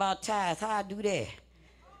talk about tithes. How I do that?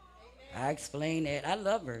 I explained that. I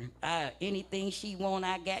love her. Anything she want,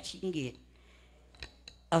 I got, she can get.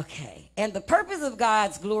 Okay. And the purpose of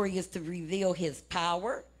God's glory is to reveal his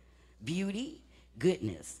power, beauty,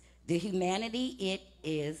 goodness. The humanity, it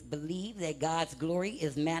is believed that God's glory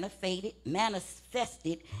is manifested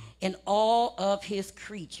in all of his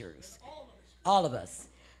creatures. All of us.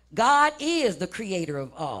 God is the creator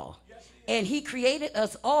of all. And he created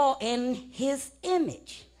us all in his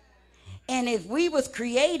image. And if we was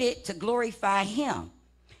created to glorify him,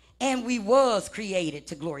 and we was created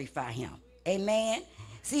to glorify him. Amen.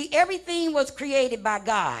 See, everything was created by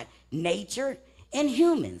God, nature and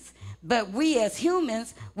humans. But we as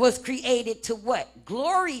humans was created to what?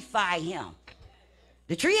 Glorify him.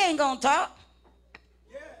 The tree ain't gonna talk.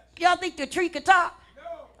 Y'all think the tree could talk?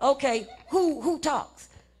 Okay, who talks?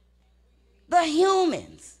 The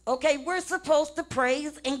humans. Okay, we're supposed to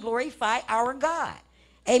praise and glorify our God.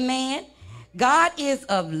 Amen. God is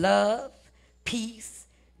of love, peace,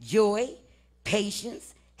 joy,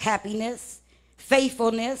 patience, happiness,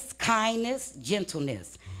 faithfulness, kindness,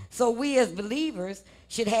 gentleness. So we as believers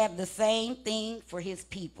should have the same thing for his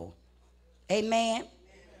people. Amen.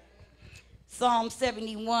 Psalm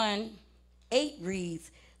 71:8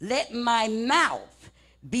 reads, let my mouth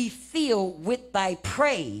be filled with thy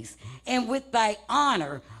praise and with thy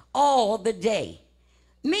honor all the day.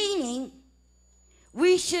 Meaning,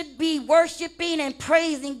 we should be worshiping and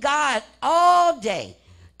praising God all day.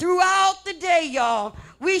 Throughout the day, y'all,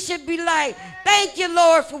 we should be like, thank you,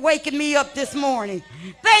 Lord, for waking me up this morning.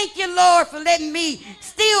 Thank you, Lord, for letting me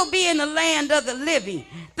still be in the land of the living.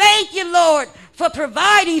 Thank you, Lord, for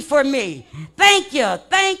providing for me. Thank you,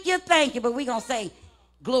 thank you, thank you. But we're going to say,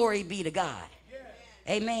 glory be to God.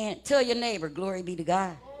 Amen. Tell your neighbor, glory be to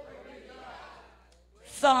God.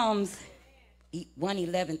 Psalms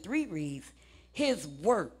 111:3 reads, his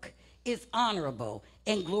work is honorable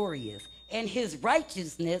and glorious, and his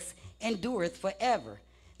righteousness endureth forever.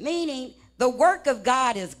 Meaning, the work of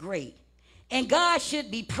God is great, and God should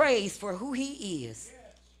be praised for who he is.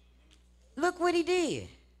 Look what he did.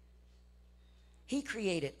 He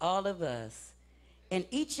created all of us, and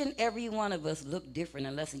each and every one of us look different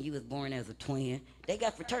unless you was born as a twin. They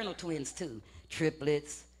got fraternal twins too,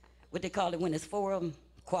 triplets, what they call it when it's 4 of them,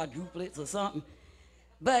 quadruplets or something.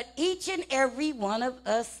 But each and every one of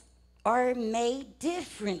us are made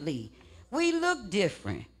differently. We look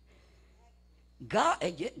different. God,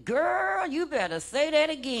 girl, you better say that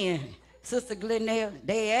again. Sister Glendale,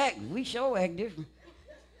 we sure act different.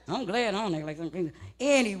 I'm glad I don't act like some people.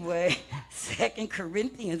 Anyway, 2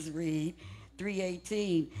 Corinthians read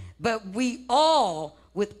 3:18. But we all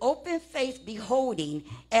with open face beholding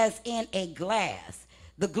as in a glass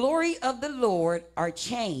the glory of the Lord are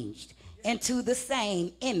changed into the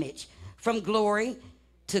same image from glory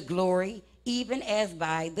to glory, even as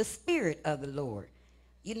by the Spirit of the Lord.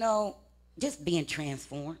 You know, just being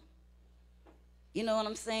transformed. You know what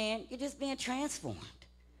I'm saying? You're just being transformed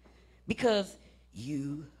because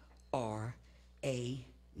you are a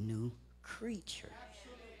new creature.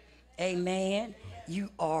 Amen. You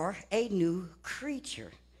are a new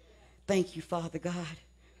creature. Thank you, Father God.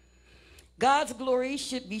 God's glory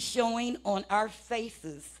should be showing on our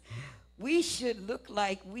faces. We should look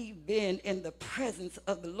like we've been in the presence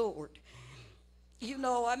of the Lord. You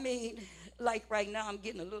know, I mean, like right now I'm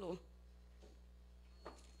getting a little,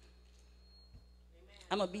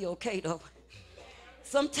 I'm going to be okay though.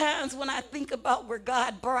 Sometimes when I think about where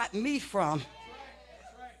God brought me from,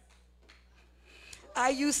 I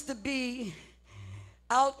used to be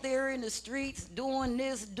out there in the streets doing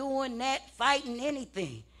this, doing that, fighting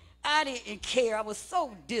anything. I didn't care. I was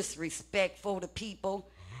so disrespectful to people.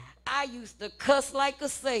 I used to cuss like a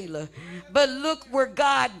sailor. But look where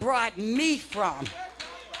God brought me from.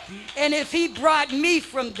 And if he brought me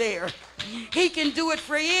from there, he can do it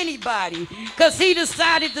for anybody, because he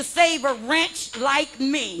decided to save a wretch like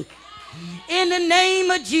me. In the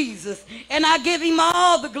name of Jesus. And I give him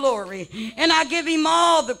all the glory. And I give him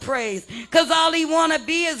all the praise. Because all he want to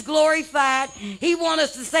be is glorified. He want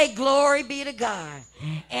us to say, glory be to God.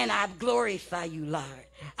 And I glorify you, Lord.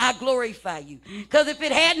 I glorify you. Because if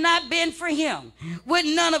it had not been for him, would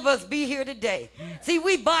none of us be here today? See,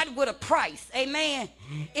 we bought with a price. Amen.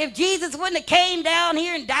 If Jesus wouldn't have came down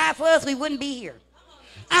here and died for us, we wouldn't be here.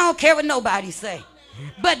 I don't care what nobody say.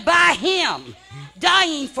 But by him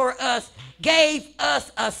dying for us gave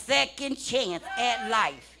us a second chance at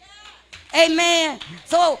life. Amen.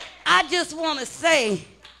 So I just want to say,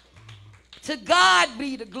 to God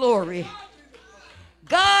be the glory.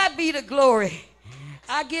 God be the glory.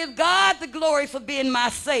 I give God the glory for being my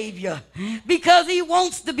Savior, because he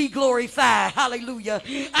wants to be glorified. Hallelujah.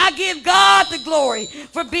 I give God the glory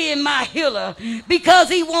for being my healer, because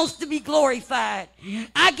he wants to be glorified.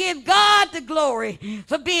 I give God the glory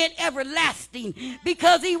for being everlasting,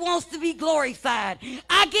 because he wants to be glorified.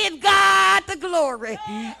 I give God the glory.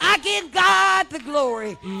 I give God the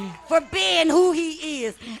glory for being who he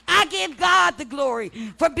is. I give God the glory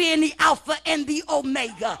for being the Alpha and the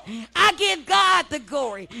Omega. I give God the glory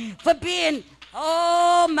for being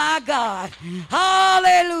Oh my God.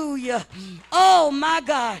 Hallelujah. Oh my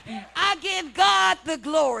God. I give God the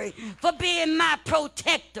glory for being my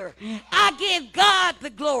protector. I give God the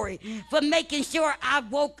glory for making sure I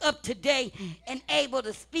woke up today and able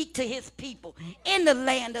to speak to his people in the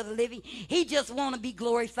land of the living. He just want to be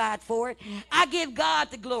glorified for it. I give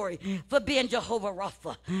God the glory for being Jehovah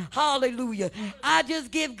Rapha. Hallelujah. I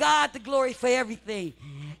just give God the glory for everything.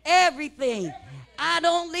 Everything. I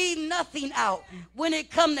don't leave nothing out when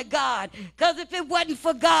it come to God. Because if it wasn't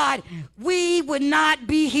for God, we would not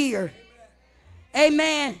be here.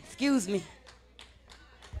 Amen. Excuse me.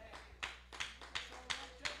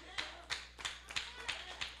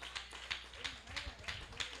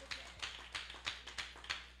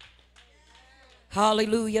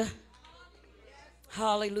 Hallelujah.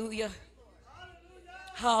 Hallelujah.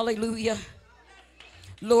 Hallelujah.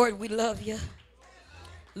 Lord, we love you.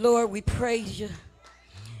 Lord, we praise you.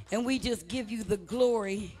 And we just give you the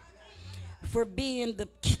glory for being the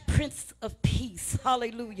Prince of Peace.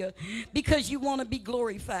 Hallelujah. Because you want to be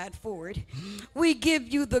glorified for it. We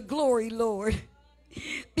give you the glory, Lord,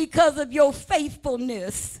 because of your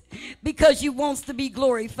faithfulness, because you wants to be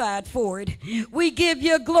glorified for it. We give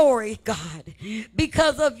you glory, God,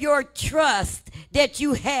 because of your trust that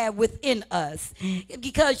you have within us,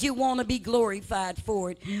 because you want to be glorified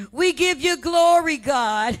for it. We give you glory,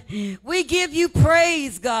 God. We give you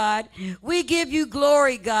praise, God. We give you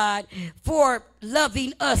glory, God, for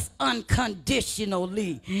loving us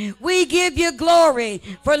unconditionally. We give you glory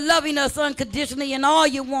for loving us unconditionally, and all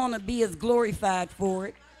you want to be is glorified for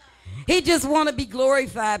it. He just want to be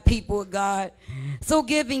glorified, people of God. So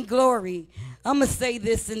give him glory. I'm going to say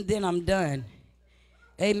this and then I'm done.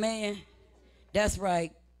 Amen. That's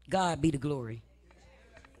right. God be the glory.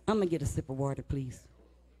 I'm going to get a sip of water, please.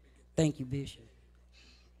 Thank you, Bishop.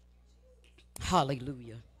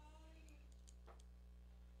 Hallelujah.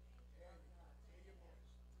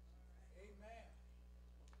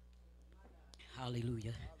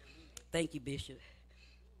 Hallelujah. Thank you, Bishop.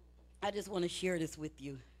 I just want to share this with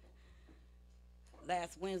you.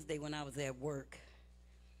 Last Wednesday when I was at work,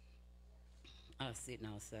 I was sitting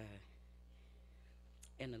outside,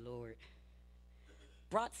 and the Lord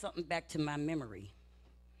brought something back to my memory.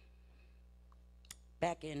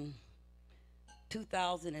 Back in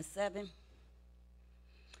 2007,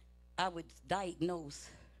 I was diagnosed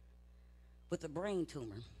with a brain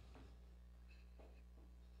tumor.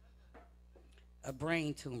 A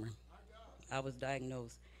brain tumor. I was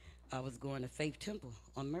diagnosed. I was going to Faith Temple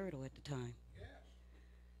on Myrtle at the time.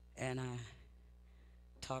 And I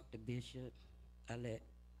talked to Bishop.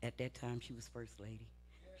 At that time, she was First Lady.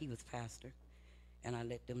 He was pastor. And I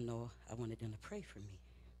let them know I wanted them to pray for me.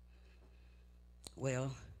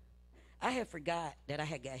 Well, I had forgot that I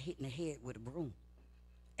had got hit in the head with a broom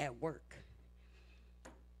at work.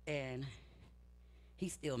 And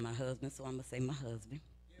he's still my husband, so I'm going to say my husband.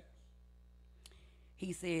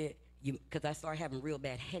 He said, because I started having real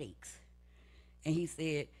bad headaches. And he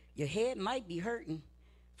said, your head might be hurting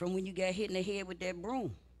from when you got hit in the head with that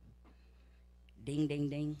broom. Ding, ding,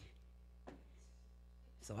 ding.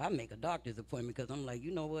 So I make a doctor's appointment because I'm like, you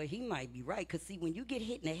know what, he might be right. Because see, when you get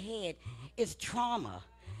hit in the head, it's trauma.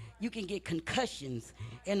 You can get concussions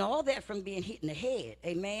and all that from being hit in the head.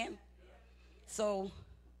 Amen? So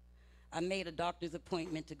I made a doctor's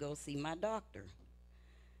appointment to go see my doctor.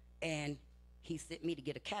 And he sent me to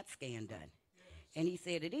get a CAT scan done. And he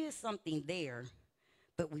said, it is something there,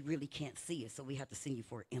 but we really can't see it, so we have to send you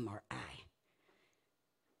for an MRI.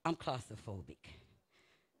 I'm claustrophobic.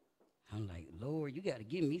 I'm like, Lord, you got to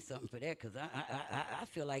give me something for that, because I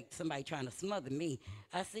feel like somebody trying to smother me.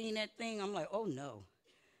 I seen that thing, I'm like, oh, no.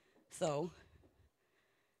 So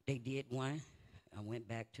they did one. I went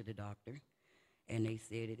back to the doctor, and they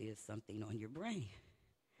said it is something on your brain.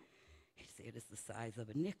 He said it's the size of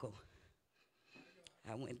a nickel.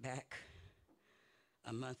 I went back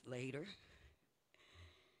a month later.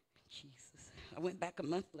 Jesus. I went back a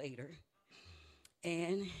month later,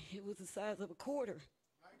 and it was the size of a quarter.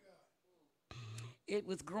 It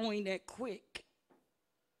was growing that quick.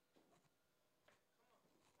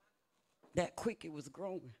 That quick it was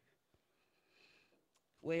growing.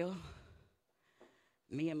 Well,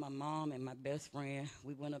 me and my mom and my best friend,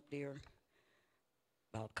 we went up there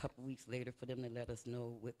about a couple weeks later for them to let us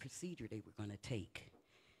know what procedure they were going to take.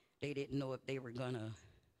 They didn't know if they were going to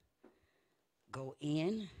go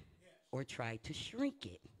in or try to shrink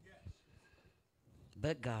it.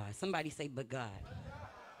 But God. Somebody say, but God.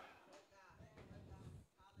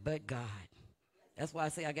 But God. That's why I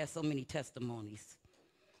say I got so many testimonies.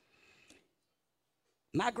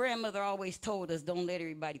 My grandmother always told us, don't let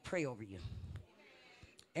everybody pray over you.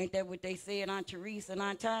 Ain't that what they said, Aunt Teresa and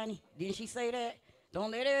Aunt Tiny? Didn't she say that?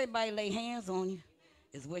 Don't let everybody lay hands on you,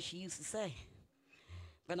 is what she used to say.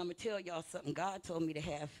 But I'm going to tell y'all something. God told me to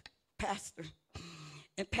have Pastor.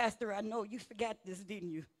 And Pastor, I know you forgot this,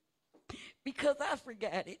 didn't you? Because I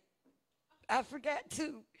forgot it. I forgot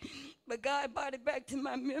too. But God brought it back to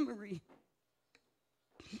my memory.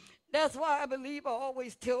 That's why I believe I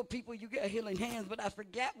always tell people you got healing hands, but I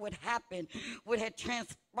forgot what happened, what had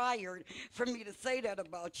transpired for me to say that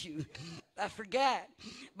about you. I forgot.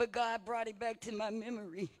 But God brought it back to my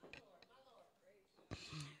memory.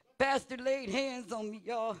 Pastor laid hands on me,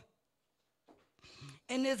 y'all.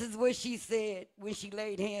 And this is what she said when she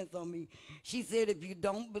laid hands on me. She said, if you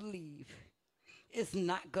don't believe, it's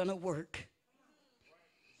not going to work.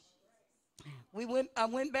 I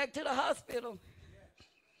went back to the hospital.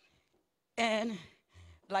 And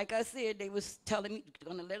like I said, they was telling me,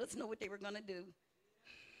 going to let us know what they were going to do.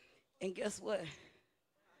 And guess what?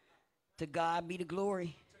 To God be the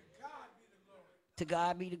glory. To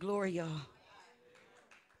God be the glory, y'all.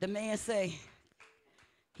 The man say,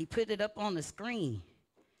 he put it up on the screen.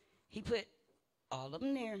 He put all of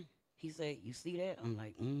them there. He said, you see that? I'm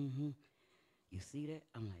like, mm-hmm. You see that?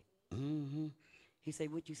 I'm like, mm-hmm. He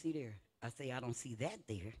said, what you see there? I say, I don't see that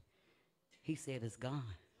there. He said, it's gone.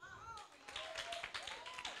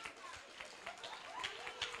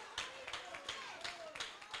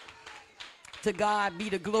 To God be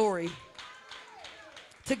the glory.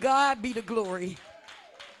 To God be the glory.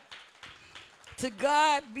 To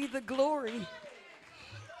God be the glory.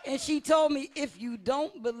 And she told me, if you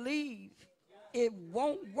don't believe, it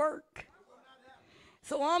won't work.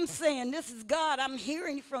 So I'm saying, this is God. I'm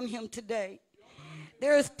hearing from him today.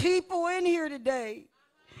 There's people in here today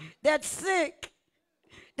that's sick,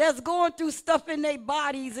 that's going through stuff in their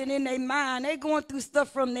bodies and in their mind. They're going through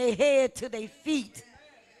stuff from their head to their feet.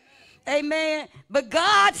 Amen. But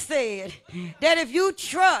God said that if you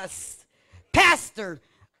trust Pastor,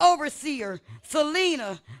 Overseer,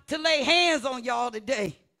 Selena to lay hands on y'all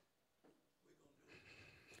today.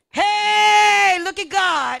 Hey, look at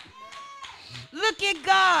God. Look at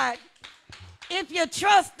God. If you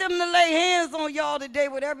trust them to lay hands on y'all today,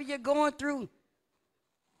 whatever you're going through,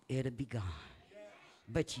 it'll be gone.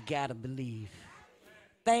 But you got to believe.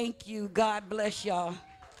 Thank you. God bless y'all.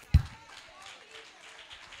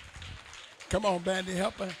 Come on, Bandy,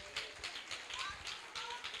 help her.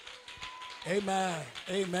 Amen.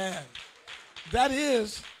 Amen. That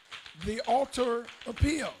is the altar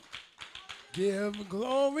appeal. Give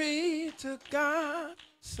glory to God,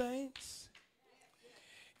 saints.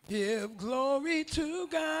 Give glory to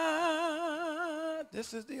God.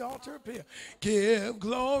 This is the altar appeal. Give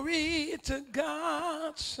glory to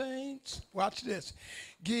God, saints. Watch this.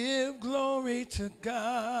 Give glory to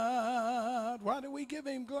God. Why do we give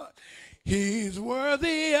him glory? He's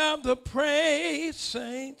worthy of the praise,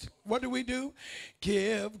 saints. What do?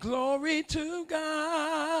 Give glory to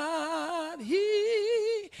God.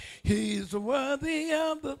 He's worthy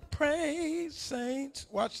of the praise, saints.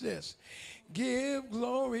 Watch this. Give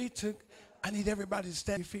glory to, I need everybody to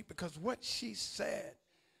stand on your feet because what she said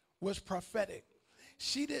was prophetic.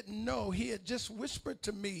 She didn't know. He had just whispered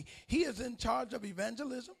to me, he is in charge of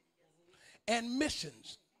evangelism and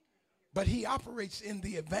missions. But he operates in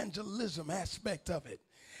the evangelism aspect of it.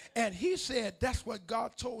 And he said that's what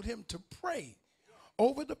God told him to pray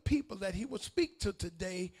over the people that he would speak to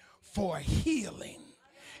today for healing.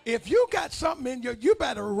 If you got something in you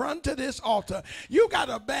better run to this altar. You got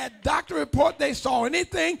a bad doctor report, they saw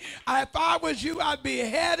anything. If I was you, I'd be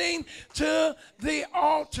heading to the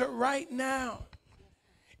altar right now.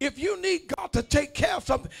 If you need God to take care of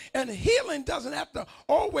something, and healing doesn't have to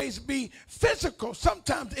always be physical.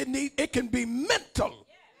 Sometimes it can be mental.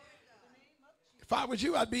 If I was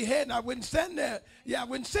you, I'd be heading. I wouldn't stand there. Yeah, I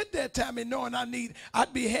wouldn't sit there, Tammy, knowing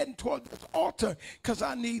I'd be heading toward this altar because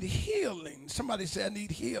I need healing. Somebody said I need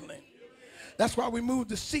healing. That's why we moved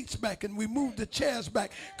the seats back and we moved the chairs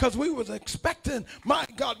back because we was expecting, my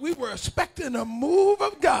God, we were expecting a move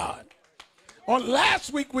of God. On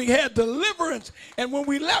last week, we had deliverance. And when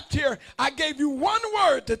we left here, I gave you one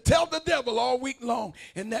word to tell the devil all week long.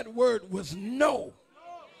 And that word was no.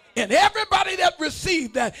 And everybody that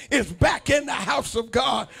received that is back in the house of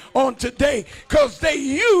God on today because they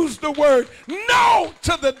used the word no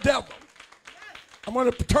to the devil. I'm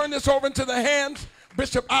going to turn this over into the hands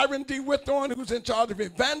Bishop Iron D. Whitthorne, who's in charge of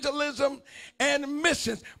evangelism and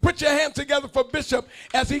missions. Put your hands together for Bishop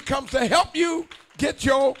as he comes to help you get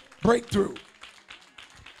your breakthrough.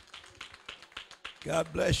 God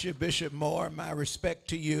bless you, Bishop Moore. My respect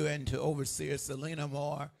to you and to Overseer Selena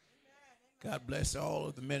Moore. God bless all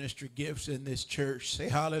of the ministry gifts in this church. Say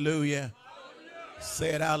hallelujah. Say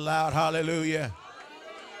it out loud. Hallelujah.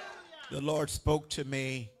 The Lord spoke to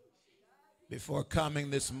me before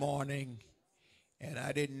coming this morning, and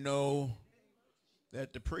I didn't know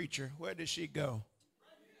that the preacher, where did she go?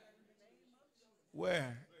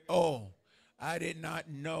 Where? Oh, I did not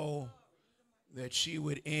know that she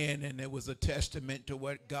would end, and it was a testament to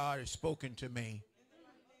what God has spoken to me.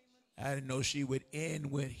 I didn't know she would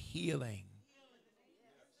end with healing.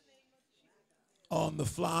 On the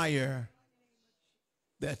flyer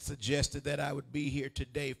that suggested that I would be here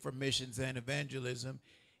today for missions and evangelism,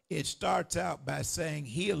 it starts out by saying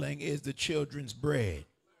healing is the children's bread.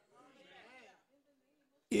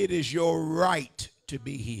 It is your right to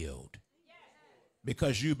be healed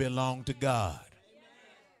because you belong to God.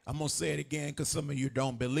 I'm going to say it again because some of you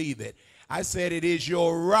don't believe it. I said it is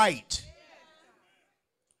your right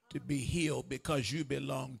to be healed because you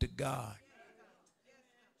belong to God.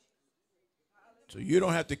 So you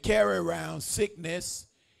don't have to carry around sickness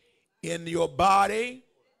in your body,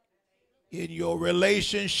 in your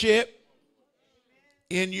relationship,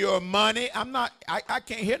 in your money. I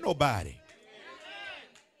can't hear nobody.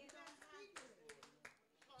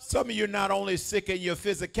 Some of you are not only sick in your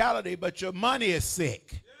physicality, but your money is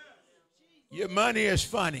sick. Your money is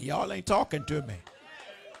funny. Y'all ain't talking to me.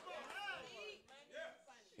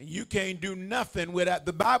 And you can't do nothing without.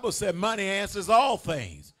 The Bible said money answers all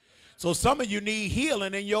things. So some of you need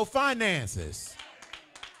healing in your finances.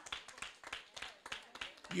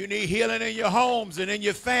 You need healing in your homes and in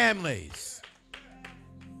your families.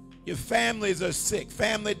 Your families are sick.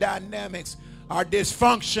 Family dynamics are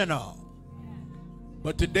dysfunctional.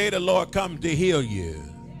 But today the Lord comes to heal you.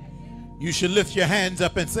 You should lift your hands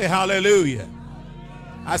up and say hallelujah.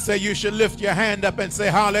 I say you should lift your hand up and say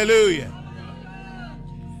hallelujah.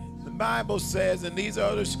 The Bible says, and these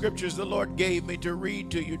are the scriptures the Lord gave me to read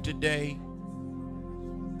to you today.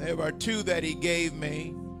 There are two that he gave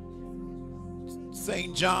me.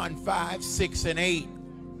 St. John 5, 6, and 8.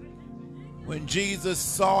 When Jesus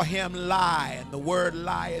saw him lie, and the word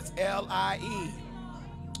lie is L-I-E.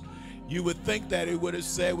 You would think that he would have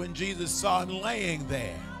said when Jesus saw him laying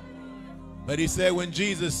there. But he said when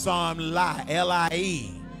Jesus saw him lie,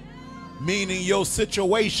 L-I-E, meaning your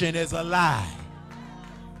situation is a lie.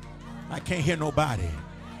 I can't hear nobody.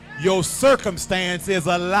 Your circumstance is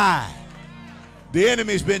a lie. The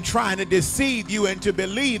enemy's been trying to deceive you into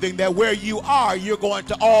believing that where you are, you're going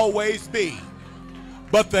to always be.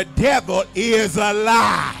 But the devil is a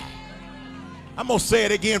lie. I'm going to say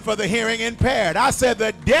it again for the hearing impaired. I said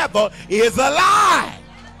the devil is a lie.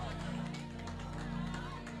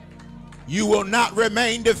 You will not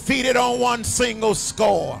remain defeated on one single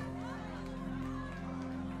score.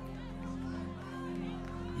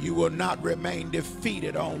 You will not remain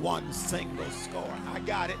defeated on one single score. I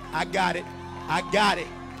got it. I got it. I got it.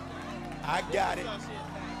 I got it.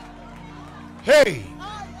 Hey!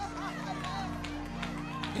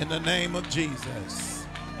 In the name of Jesus.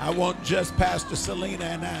 I want just Pastor Selena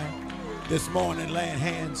and I this morning laying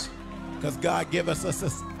hands because God given us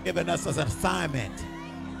an assignment.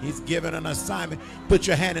 He's given an assignment. Put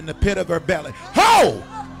your hand in the pit of her belly. Ho!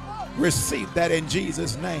 Receive that in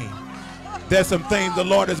Jesus' name. There's some things the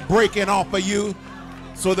Lord is breaking off of you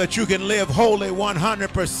so that you can live holy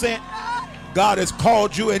 100%. God has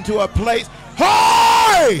called you into a place.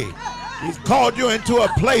 Hey! He's called you into a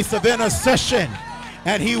place of intercession,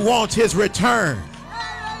 and he wants his return.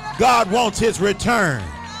 God wants his return.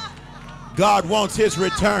 God wants his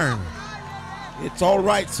return. It's all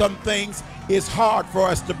right. Some things is hard for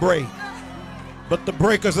us to break, but the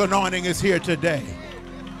breaker's anointing is here today.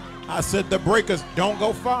 I said the breakers, don't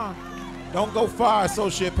go far. Don't go far,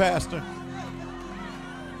 associate pastor.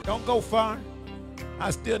 Don't go far. I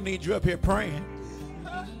still need you up here praying.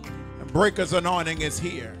 The breaker's anointing is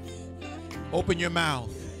here. Open your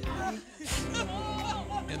mouth.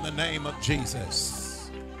 In the name of Jesus.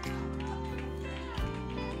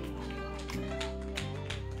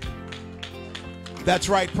 That's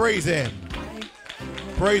right. Praise him.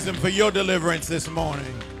 Praise him for your deliverance this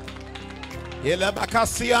morning.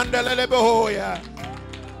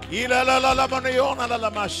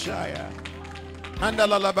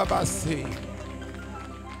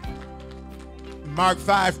 Mark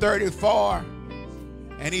 5:34.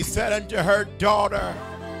 And he said unto her, daughter,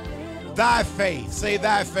 thy faith. Say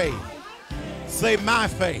thy faith. Say my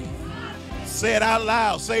faith. Say it out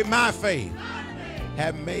loud. Say my faith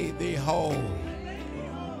have made thee whole.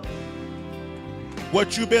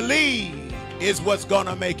 What you believe is what's going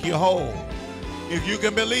to make you whole. If you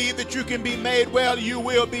can believe that you can be made well, you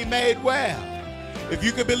will be made well. If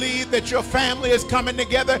you can believe that your family is coming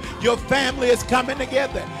together, your family is coming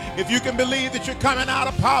together. If you can believe that you're coming out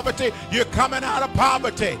of poverty, you're coming out of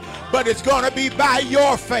poverty. But it's going to be by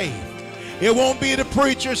your faith. It won't be the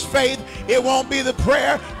preacher's faith. It won't be the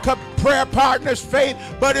prayer partner's faith,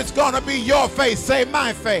 but it's going to be your faith. Say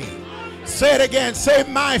my faith. Say it again. Say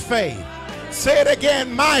my faith. Say it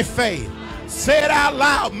again. My faith. Say it out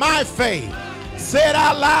loud. My faith. Say it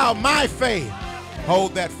out loud. My faith.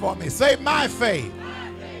 Hold that for me. Say my faith.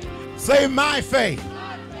 Say my faith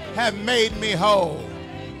have made me whole.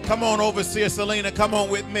 Come on, Overseer Selena. Come on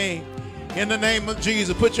with me. In the name of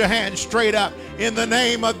Jesus. Put your hand straight up. In the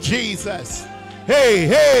name of Jesus. Hey,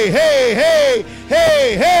 hey, hey, hey,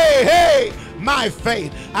 hey, hey, hey. My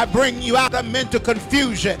faith. I bring you out of mental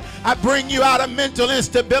confusion. I bring you out of mental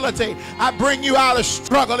instability. I bring you out of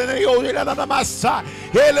struggle. And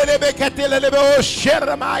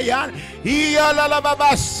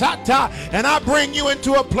I bring you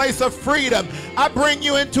into a place of freedom. I bring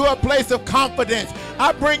you into a place of confidence.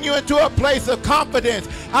 I bring you into a place of confidence.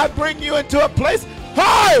 I bring you into a place.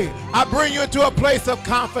 Hey! I bring you into a place of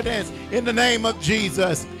confidence in the name of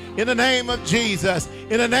Jesus. In the name of Jesus.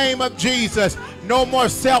 In the name of Jesus. No more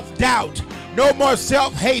self-doubt. No more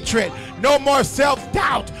self-hatred. No more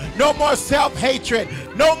self-doubt. No more self-hatred.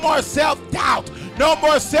 No more self-doubt. No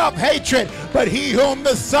more self-hatred. But he whom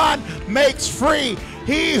the Son makes free.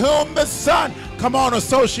 He whom the Son. Come on,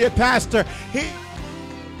 associate pastor.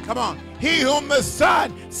 Come on. He whom the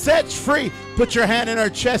Son sets free. Put your hand in her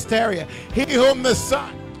chest area. He whom the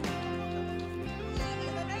Son.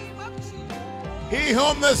 He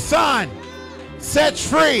whom the Son sets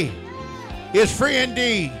free is free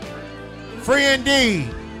indeed. Free indeed.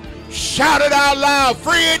 Shout it out loud.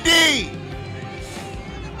 Free indeed.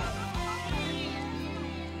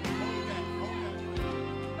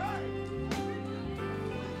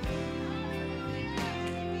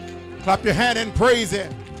 Clap your hand and praise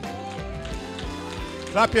Him.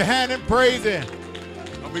 Clap your hand and praise Him.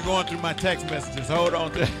 I'll be going through my text messages. Hold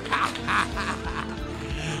on to it.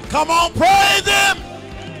 Come on, praise Him.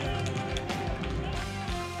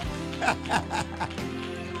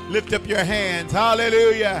 Lift up your hands.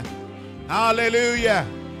 Hallelujah. Hallelujah.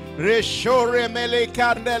 In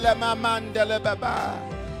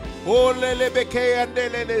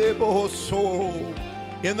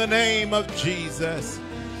the name of Jesus,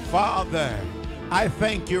 Father, I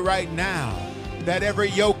thank you right now that every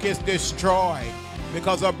yoke is destroyed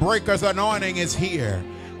because a breaker's anointing is here.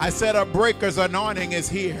 I said a breaker's anointing is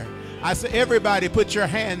here. I said everybody put your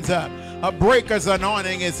hands up. A breaker's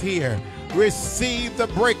anointing is here. Receive the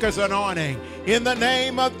breaker's anointing in the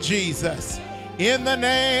name of Jesus. In the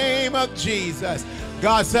name of Jesus.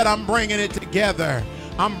 God said, I'm bringing it together.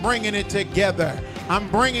 I'm bringing it together. I'm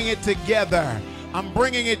bringing it together. I'm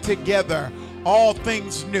bringing it together. All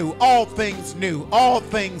things new. All things new. All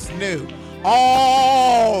things new.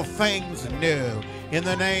 All things new. In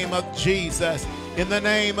the name of Jesus. In the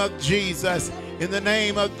name of Jesus. In the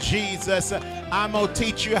name of Jesus. I'm going to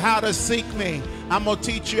teach you how to seek me. I'm going to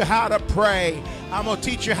teach you how to pray. I'm going to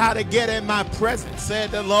teach you how to get in my presence,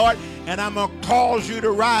 said the Lord. And I'm going to cause you to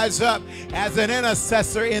rise up as an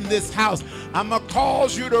intercessor in this house. I'm going to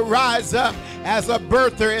cause you to rise up as a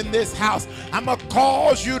birther in this house. I'm going to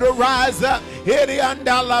cause you to rise up. In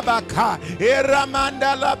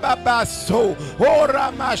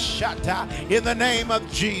the name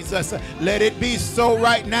of Jesus. Let it be so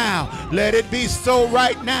right now. Let it be so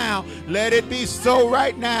right now. Let it be so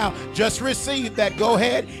right now. Just receive that. Go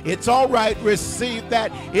ahead. It's all right. Receive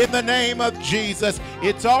that in the name of Jesus.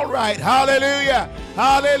 It's all right. Hallelujah.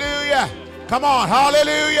 Hallelujah. Come on.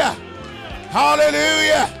 Hallelujah.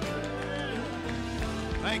 Hallelujah.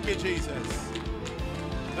 Thank you, Jesus.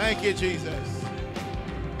 Thank you, Jesus.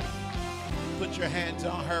 Put your hands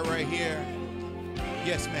on her right here.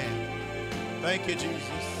 Yes, ma'am. Thank you, Jesus.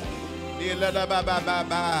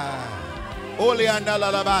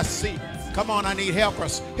 Come on, I need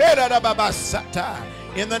helpers.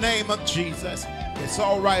 In the name of Jesus. It's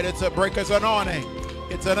all right. It's a breaker's anointing.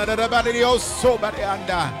 It's another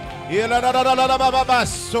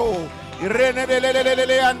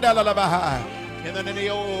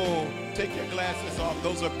take your glasses off.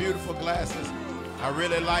 Those are beautiful glasses. I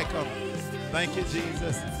really like them. Thank you,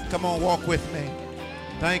 Jesus. Come on, walk with me.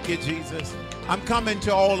 Thank you, Jesus. I'm coming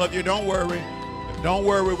to all of you. Don't worry. Don't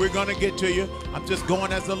worry. We're going to get to you. I'm just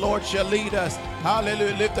going as the Lord shall lead us.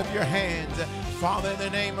 Hallelujah. Lift up your hands. Father, in the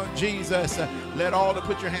name of Jesus,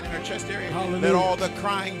 put your hand in your chest area. Hallelujah. Let all the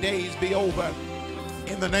crying days be over.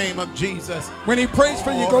 In the name of Jesus. When he prays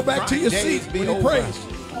for you, go back to your seat. When he prays,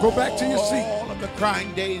 go back to your seat. All of the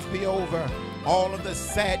crying days be over. All of the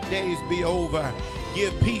sad days be over.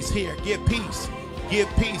 Give peace here. Give peace. give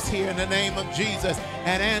peace here in the name of Jesus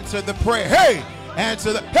and answer the prayer. Hey,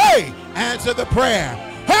 answer the prayer.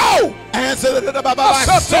 Oh, answer the prayer.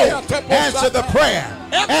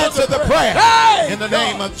 Answer the prayer in the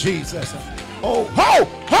name of Jesus. Oh,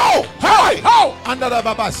 under the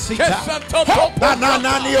babasita.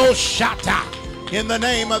 In the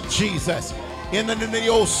name of Jesus. In the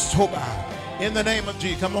name of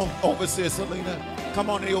Jesus. Come on, overseer Selena. Come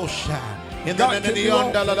on, the Osha. In the name of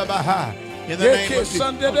Jesus.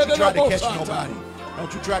 Don't you try to catch nobody.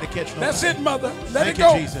 Don't you try to catch nobody. That's it, mother. Let Thank it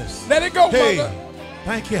go. you, Jesus. Let it go, Hey, mother.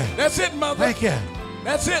 thank you. That's it, mother. Thank you.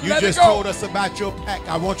 That's it. You Let just it go. told us about your back.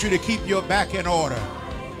 I want you to keep your back in order.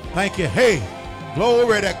 Thank you. Hey,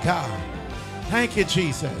 glory to God. Thank you,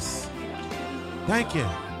 Jesus. Thank you.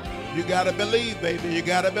 You got to believe, baby. You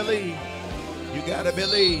got to believe. You got to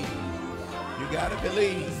believe. You got to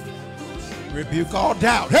believe. Rebuke all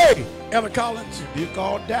doubt. Hey, Elder Collins. rebuke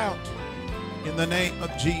all doubt. In the name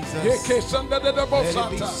of Jesus. Let it be so. Look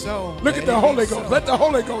at the Let it Holy be Ghost. so. Let the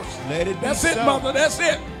Holy Ghost. Let it be That's it, so. mother. That's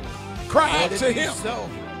it. Cry out Let to it be him. so.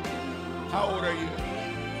 How old are you?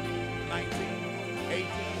 19, 18.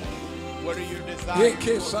 What are your desires?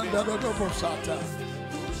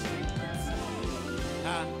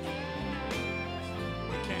 Huh?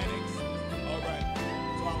 Mechanics? All right.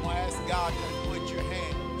 So I'm going to ask God to put your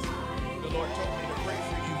hands. The Lord told me to pray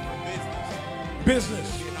for you for business. Business.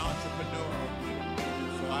 Be an entrepreneur.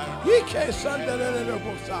 So I don't know.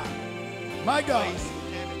 My God. Place,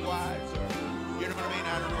 mechanic-wise, or you know what I mean? I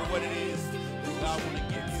don't know what it is that God want to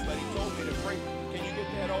give you, but He told me to pray. Can you get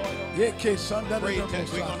that oil? Pray that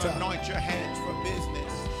we're going to anoint your hands for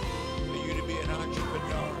business, for you to be an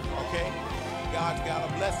entrepreneur, okay? God's got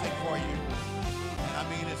a blessing for you, and I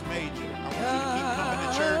mean it's major. I want you to keep coming to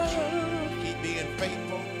church, keep being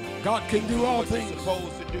faithful. God can do all What things. you're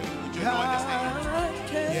supposed to do. Would you anoint His hands?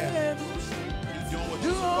 Yeah. Keep doing what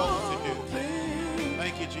you're supposed to do.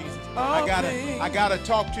 Thank you, Jesus. I gotta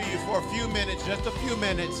talk to you for a few minutes, just a few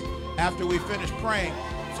minutes after we finish praying.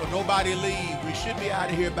 So nobody leave. We should be out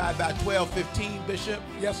of here by about 12:15, Bishop.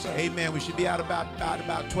 Yes, sir. Amen. We should be out about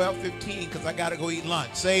 12:15 because I gotta go eat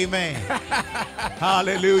lunch. Say amen.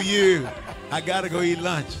 Hallelujah. I gotta go eat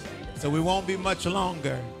lunch. So we won't be much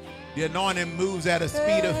longer. The anointing moves at a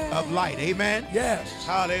speed of light. Amen. Yes.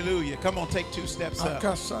 Hallelujah. Come on, take 2 steps up.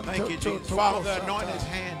 Thank you, Jesus. Father, anoint his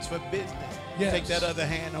hands for business. Yes. Take that other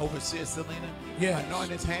hand over, Sis Selena. Yes.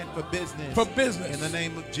 Anoint his hand for business. For business. In the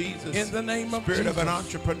name of Jesus. In the name of Spirit Jesus. of an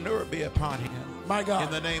entrepreneur be upon him. My God.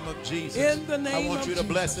 In the name of Jesus. In the name I want of you to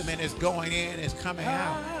bless Jesus. him in his going in, his coming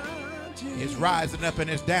out, his rising up and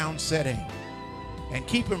his down setting. And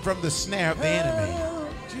keep him from the snare of the enemy.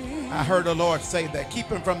 I heard the Lord say that. Keep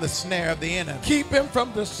him from the snare of the enemy. Keep him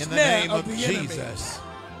from the In snare the name of of the Jesus.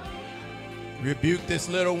 Rebuke this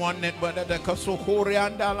little one that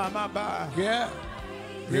Yeah.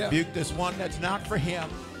 rebuke this one that's not for him.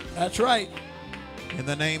 That's right. In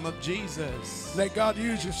the name of Jesus. Let God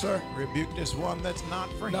use you, sir. Rebuke this one that's not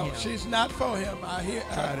for No, him. she's not for him. I hear.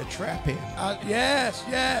 Try to trap him. Yes.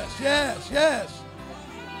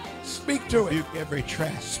 Speak to it. Rebuke every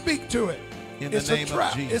trap. Speak to it. In the It's name a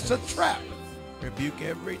trap. of Jesus. It's a trap. Rebuke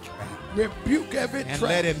every trap. Rebuke every And trap.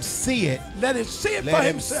 let him see it. Let him see it for Let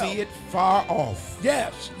him himself. see it far off.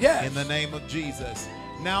 Yes. In the name of Jesus.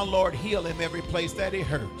 Now, Lord, heal him every place that he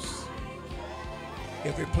hurts.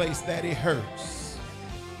 Every place that he hurts.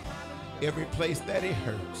 Every place that he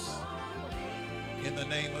hurts. In the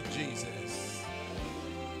name of Jesus.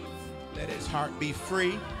 Let his heart be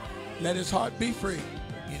free. Let his heart be free.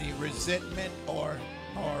 Any resentment or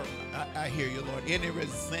I hear you, Lord. Any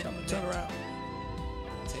resentment. Turn around.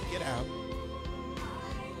 Take it out.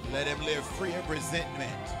 Let him live free of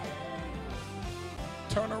resentment.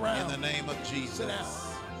 Turn around. In the name of Jesus. Sit down.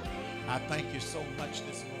 I thank you so much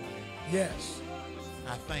this morning. Yes.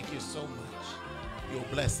 I thank you so much. You'll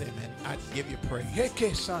bless him and I give you praise.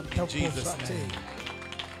 In Jesus' name.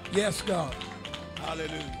 Yes, God.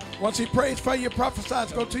 Hallelujah. Once he prays for you,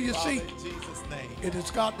 prophesies, go to your Father, seat. in Jesus' name. It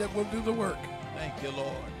is God that will do the work. Thank you,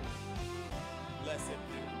 Lord. Bless him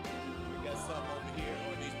now. We got some over here.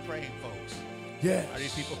 Are these praying folks? Yes. Are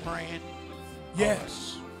these people praying?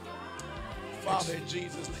 Yes. Father, in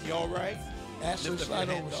Jesus' name. You all right? Ashley, Lift up slide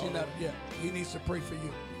your over. hand, She all not. right. Yeah. He needs to pray for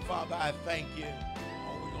you. Father, I thank you.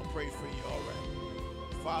 Oh, we're going to pray for you, all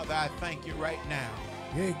right. Father, I thank you right now.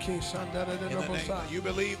 In the name of, you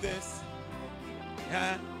believe this?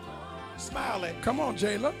 Huh? Smile at me. Come on,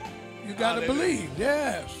 Jayla. You got to Hallelujah. believe.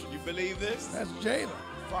 Yes. You believe this? That's Jayla.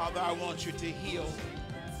 Father, I want you to heal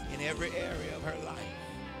in every area of her life.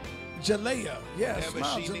 Jalea. Yeah, Whatever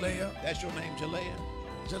smile, she needs. Jalea. That's your name, Jalea?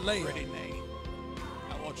 Jalea. Pretty name.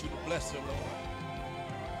 I want you to bless her, Lord.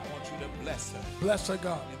 you to bless her. Bless her,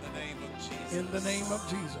 God. In the name of Jesus. In the name of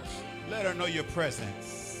Jesus. Let her know your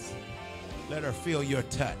presence. Let her feel your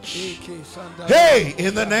touch. Hey, Hey,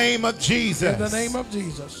 in the name of Jesus. In the name of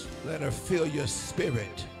Jesus. Let her feel your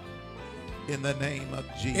spirit. In the name of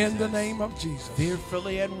Jesus. In the name of Jesus.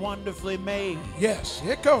 Fearfully and wonderfully made. Yes.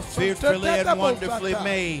 Here goes. Fearfully and wonderfully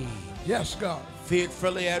made. Yes, God.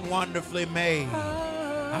 Fearfully and wonderfully made.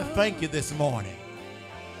 I thank you this morning.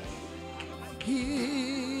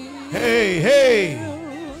 Hey, hey.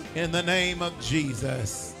 In the name of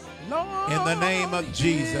Jesus. In the name of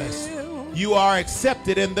Jesus. You are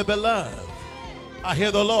accepted in the beloved. I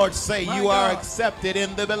hear the Lord say you are accepted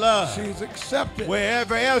in the beloved. She's accepted.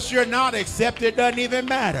 Wherever else you're not accepted doesn't even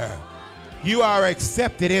matter. You are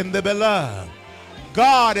accepted in the beloved.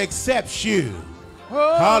 God accepts you.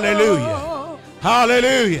 Hallelujah.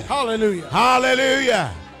 Hallelujah. Hallelujah.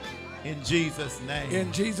 Hallelujah. In Jesus' name.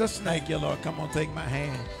 In Jesus' name. Thank you, Lord. Come on, take my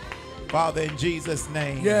hand. Father, in Jesus'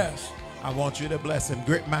 name. Yes. I want you to bless him.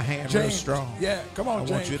 Grip my hand real strong. Yeah, come on,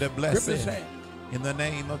 James. I want you to bless Grip his him. hand. In the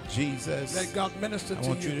name of Jesus. Let God minister to you. I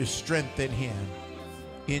want you to strengthen him.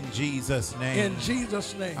 In Jesus' name. In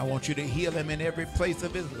Jesus' name. I want you to heal him in every place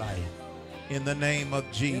of his life. In the name of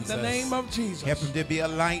Jesus. In the name of Jesus. Help him to be a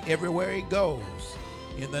light everywhere he goes.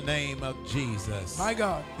 In the name of Jesus. My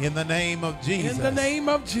God. In the name of Jesus. In the name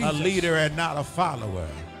of Jesus. A leader and not a follower.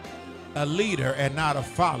 A leader and not a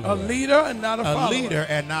follower. A leader and not a follower. A leader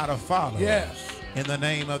and not a follower. Yes. In the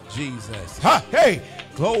name of Jesus. Ha, hey,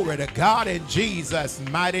 glory to God in Jesus'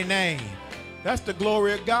 mighty name. That's the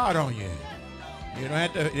glory of God on you. You don't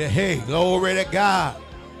have to, hey, glory to God.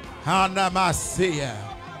 Hanamasia.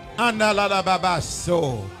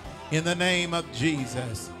 Analalababaso. In the name of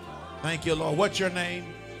Jesus. Thank you, Lord. What's your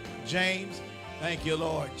name? James. Thank you,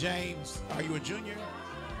 Lord. James, are you a junior?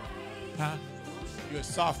 Huh? You're a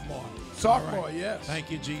sophomore. Sophomore, right. yes.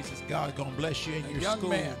 Thank you, Jesus. God's going to bless you in your young school.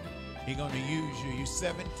 Man. He's going to use you. You're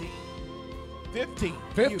 17. 15.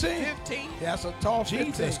 15? You're 15? That's a tall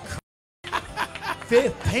Jesus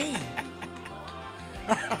 15. 15.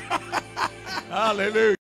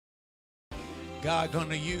 Hallelujah. God going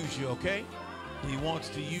to use you, okay? He wants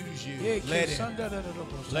to use you. Yeah, Let him.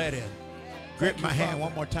 Let him. Grip my hand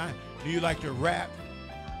one more time. Do you like to rap?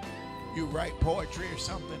 You write poetry or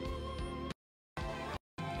something?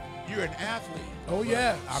 You're an athlete. Oh,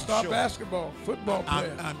 yeah. I'm Star sure. basketball, football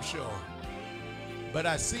player. I'm sure. But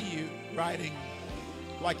I see you writing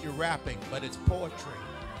like you're rapping, but it's poetry.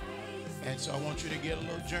 And so I want you to get a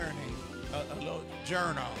little journal. I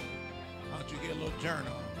want you to get a little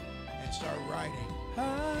journal and start writing.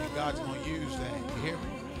 And God's going to use that. You hear me?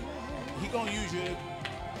 He's going to use you to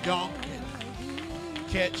dunk and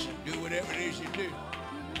catch and do whatever it is you do.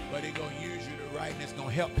 But He's going to use you to write, and it's going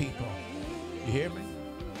to help people. You hear me?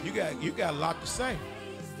 You got a lot to say.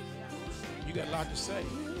 You got a lot to say.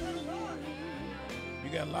 You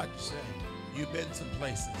got a lot to say. You've been some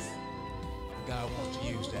places. God wants to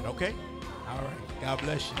use that, okay? All right. God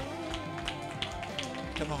bless you.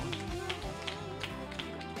 Come on.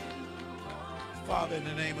 Father, in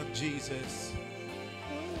the name of Jesus,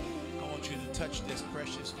 I want you to touch this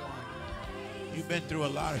precious one. You've been through a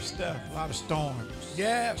lot of stuff, a lot of storms.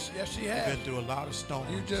 Yes, yes, she has. You've been through a lot of storms.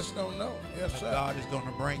 You just don't know. Yes, But sir. God is going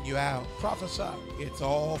to bring you out. Prophesy. It's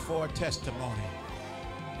all for a testimony.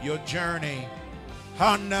 Your journey.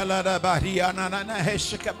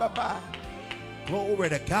 Glory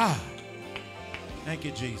to God. Thank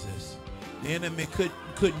you, Jesus. The enemy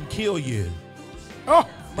couldn't kill you. Oh,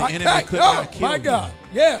 The my enemy God. could Oh, not kill my you. God.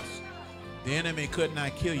 Yes. The enemy could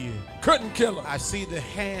not kill you. Couldn't kill her. I see the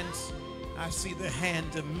hands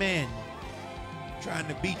of men trying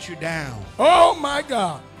to beat you down. Oh, my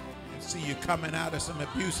God. I see you coming out of some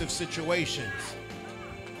abusive situations.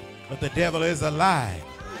 But the devil is alive.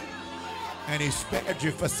 And he spared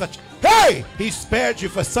you for such, he spared you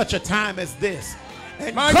for such a time as this.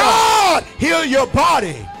 And My God heal your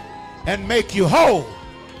body and make you whole.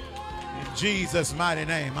 In Jesus' mighty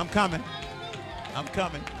name. I'm coming. I'm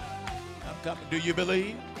coming. I'm coming. Do you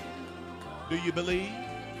believe? Do you believe?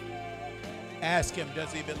 Ask him,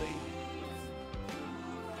 does he believe?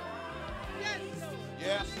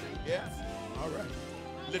 Yeah, yeah. All right.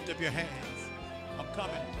 Lift up your hands. I'm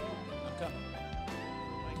coming. I'm coming.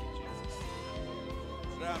 Thank you,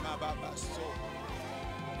 Jesus.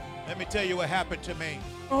 Let me tell you what happened to me.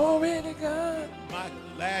 Glory to God. My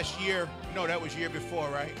last year, no, that was year before,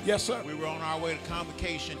 right? Yes, sir. We were on our way to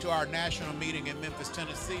convocation to our national meeting in Memphis,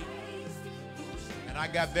 Tennessee. And I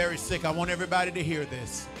got very sick. I want everybody to hear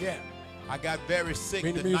this. Yeah. I got very sick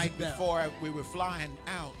Bring the the night music down. before we were flying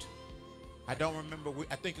out. I don't remember.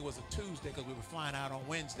 I think it was a Tuesday because we were flying out on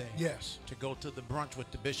Wednesday. Yes. To go to the brunch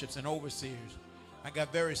with the bishops and overseers. I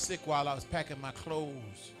got very sick while I was packing my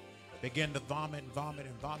clothes. Began to vomit and vomit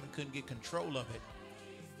and vomit. Couldn't get control of it.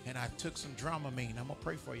 And I took some Dramamine. I'm going to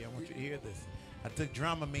pray for you. I want you to hear this. I took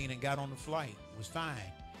Dramamine and got on the flight. It was fine.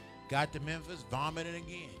 Got to Memphis, vomited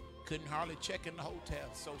again. Couldn't hardly check in the hotel.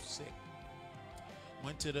 So sick.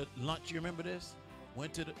 Went to the lunch. You remember this?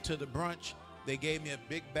 Went to the brunch. They gave me a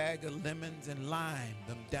big bag of lemons and lime.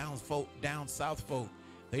 Them down south folk,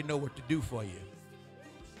 they know what to do for you.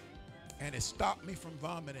 And it stopped me from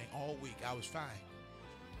vomiting all week. I was fine.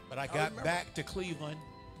 But I got back to Cleveland.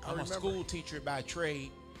 I'm a school teacher by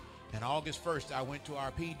trade. And August 1st, I went to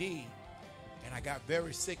our PD. And I got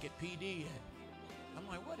very sick at PD. And I'm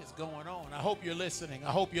like, what is going on? I hope you're listening.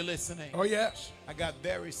 I hope you're listening. Oh, yes. I got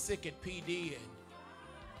very sick at PD. And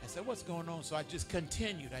I said, what's going on? So I just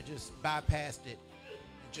continued. I just bypassed it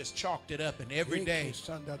and just chalked it up. And every day,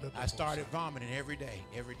 I started vomiting every day.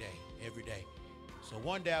 So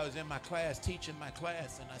one day I was in my class, teaching my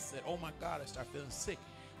class, and I said, oh, my God, I started feeling sick.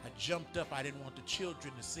 I jumped up. I didn't want the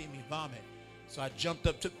children to see me vomit. So I jumped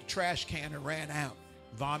up, took the trash can, and ran out.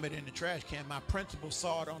 Vomit in the trash can. My principal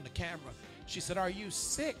saw it on the camera. She said, are you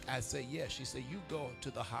sick? I said, yes. She said, you go to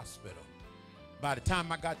the hospital. By the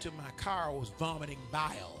time I got to my car, I was vomiting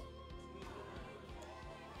bile.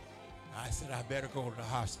 I said, I better go to the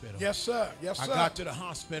hospital. Yes, sir. Yes, sir. I got to the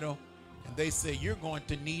hospital, and they said, you're going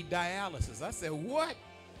to need dialysis. I said, what?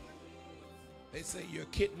 They said, your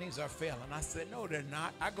kidneys are failing. I said, no, they're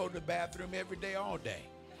not. I go to the bathroom every day, all day.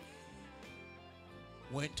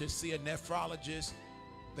 Went to see a nephrologist.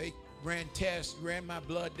 They ran tests, ran my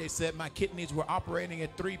blood. They said my kidneys were operating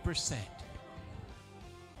at 3%.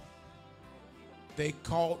 They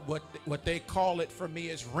called what they call it for me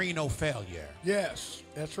is renal failure. Yes,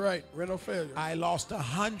 that's right. Renal failure. I lost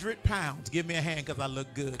 100 pounds. Give me a hand because I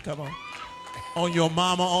look good. Come on. On your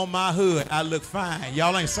mama, on my hood, I look fine.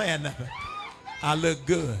 Y'all ain't saying nothing. I look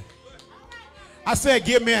good. I said,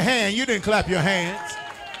 give me a hand. You didn't clap your hands.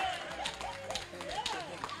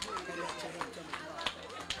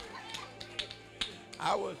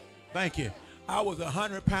 Thank you. I was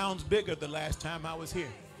 100 pounds bigger the last time I was here.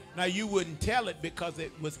 Now, you wouldn't tell it because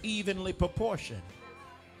it was evenly proportioned.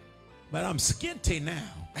 But I'm skinty now.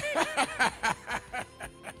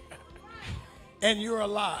 And you're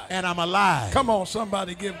alive. And I'm alive. Come on,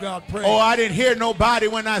 somebody give God praise. Oh, I didn't hear nobody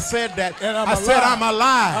when I said that. And I said I'm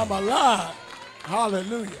alive. I'm alive.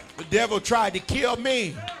 Hallelujah. The devil tried to kill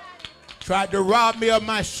me. Tried to rob me of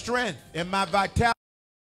my strength and my vitality.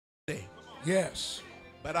 Yes.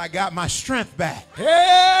 But I got my strength back.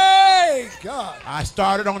 Hey, God. I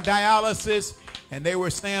started on dialysis, and they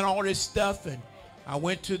were saying all this stuff, and I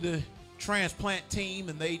went to the transplant team,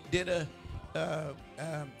 and they did a,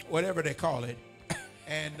 whatever they call it,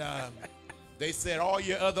 and they said all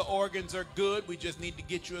your other organs are good. We just need to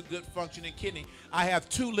get you a good functioning kidney. I have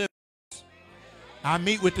 2 livers. I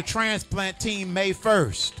meet with the transplant team May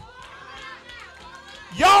 1st.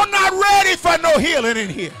 Y'all not ready for no healing in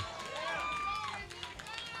here.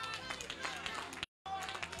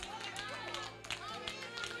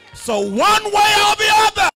 So one way or the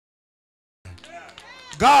other,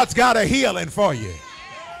 God's got a healing for you.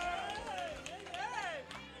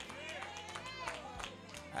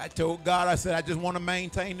 I told God, I said, I just want to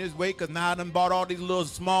maintain this weight because now I done bought all these little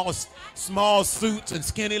small suits and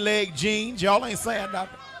skinny leg jeans. Y'all ain't saying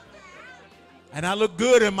nothing. And I look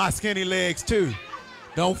good in my skinny legs too.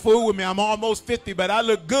 Don't fool with me. I'm almost 50, but I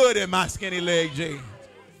look good in my skinny leg jeans.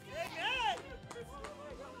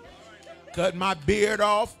 Cut my beard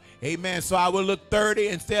off. Amen. So I will look 30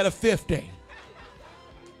 instead of 50.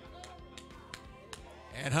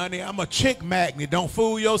 And honey, I'm a chick magnet. Don't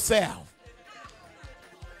fool yourself.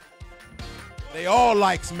 They all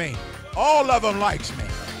likes me. All of them likes me.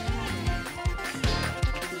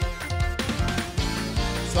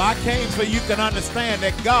 So I came so you can understand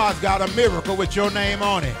that God's got a miracle with your name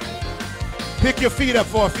on it. Pick your feet up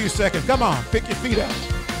for a few seconds. Come on, pick your feet up.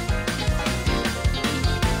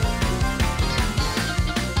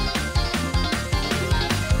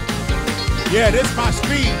 Yeah, this is my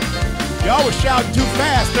speed. Y'all was shouting too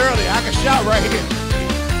fast earlier. I can shout right here.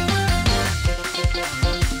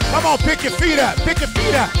 Come on, pick your feet up. Pick your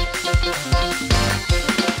feet up.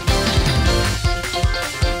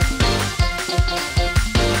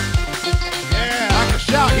 Yeah, I can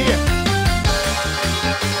shout here.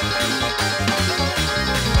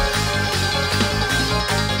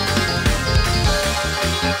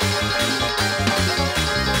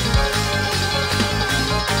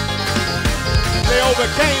 They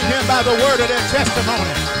overcame him by the word of their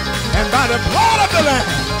testimony and by the blood of the Lamb.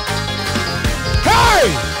 Hey!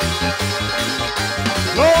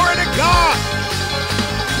 Glory to God.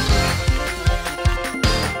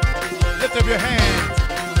 Lift up your hands.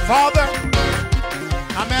 Father,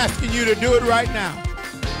 I'm asking you to do it right now.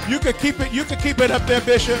 You could keep it up there,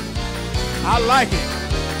 Bishop. I like it.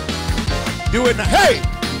 Do it now. Hey!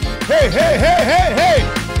 Hey, hey, hey, hey, hey!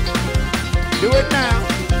 Do it now.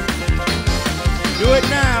 Do it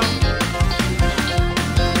now.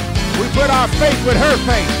 We put our faith with her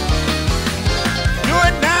faith. Do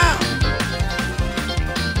it now.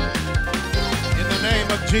 In the name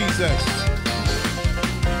of Jesus.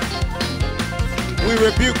 We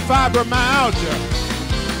rebuke fibromyalgia.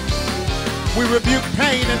 We rebuke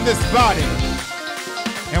pain in this body.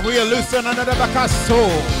 And we loosen another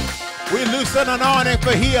soul. We loosen an anointing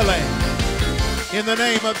for healing. In the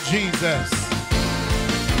name of Jesus.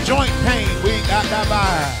 Joint pain. We got that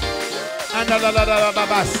by.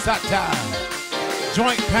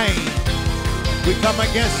 Joint pain. We come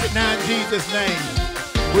against it now in Jesus' name.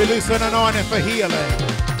 We loosen an anointing for healing.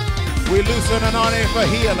 We loosen an anointing for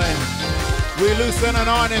healing. We loosen an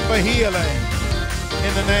anointing for healing.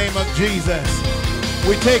 In the name of Jesus.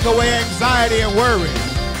 We take away anxiety and worry.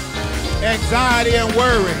 Anxiety and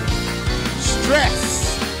worry.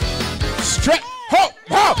 Stress. Stress. Ho,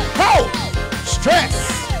 ho, ho. Stress.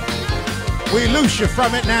 We loose you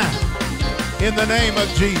from it now. In the name of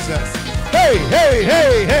Jesus. Hey, hey,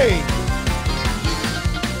 hey, hey.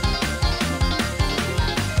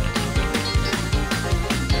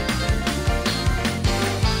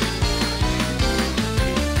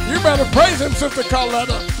 You better praise him, Sister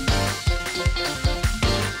Carletta.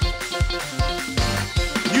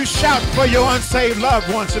 You shout for your unsaved loved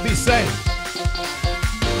ones to be saved.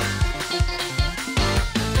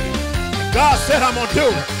 God said, I'm going to do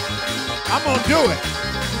it. I'm going to do it.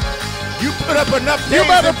 You put up enough days. You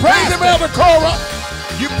better praise him, Elder Cora.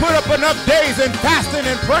 You put up enough days in fasting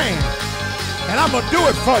and praying, and I'm going to do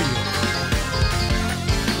it for you.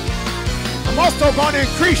 I'm also going to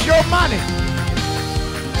increase your money.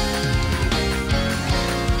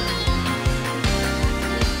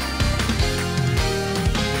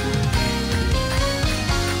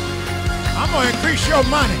 I'm going to increase your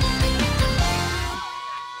money.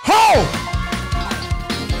 Ho!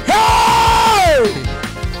 Hey!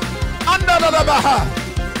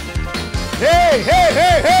 Hey, hey,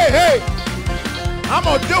 hey, hey, hey. I'm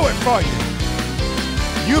going to do it for you.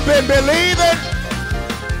 You've been believing.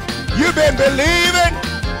 You've been believing.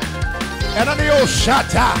 And under the old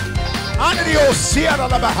shata, under the old sierra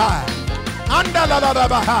la baha, under la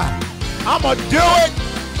baha, I'm going to do it.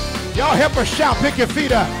 Y'all help her shout. Pick your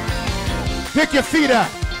feet up. Pick your feet up.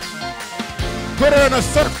 Put her in a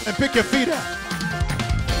circle and pick your feet up.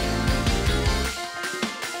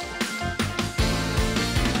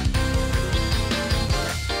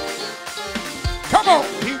 Come on.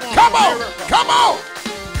 Come on. Come on.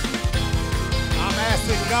 I'm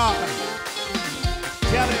asking God.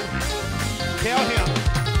 Tell him.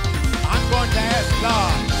 I'm going to ask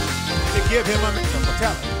God to give him a miracle.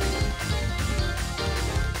 Tell him.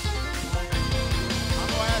 I'm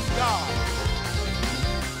going to ask God.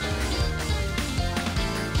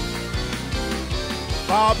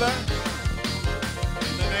 Father,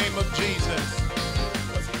 in the name of Jesus.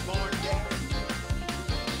 Was he born deaf?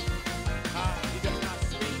 He does not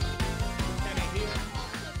speak. Can he hear?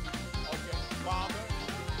 Okay, Father,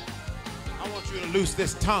 I want you to loose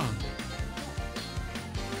this tongue.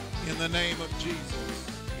 In the name of Jesus.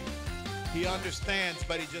 He understands,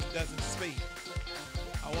 but he just doesn't speak.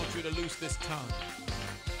 I want you to loose this tongue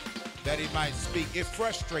that he might speak. It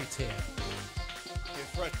frustrates him. It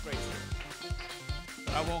frustrates him.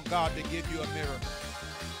 But I want God to give you a miracle.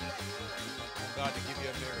 I want God to give you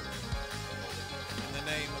a miracle. In the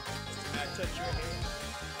name of Jesus. May I touch your head?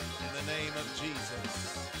 In the name of Jesus.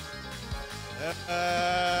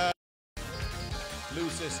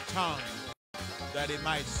 Loose his tongue that he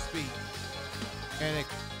might speak and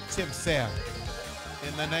express himself.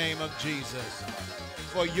 In the name of Jesus.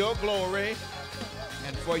 For your glory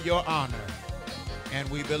and for your honor. And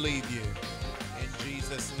we believe you. In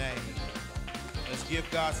Jesus' name. Let's give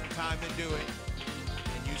God some time to do it.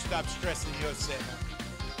 And you stop stressing yourself.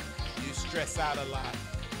 You stress out a lot.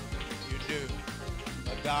 You do.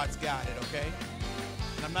 But God's got it, okay?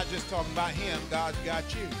 And I'm not just talking about him. God's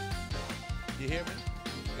got you. You hear me?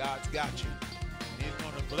 God's got you. And he's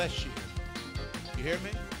going to bless you. You hear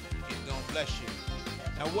me? He's going to bless you.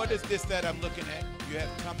 Now, what is this that I'm looking at? You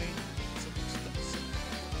have tummy.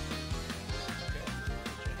 Okay.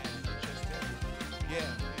 Put your hand on your chest there. Yeah.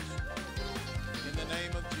 In the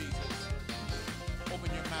name of Jesus,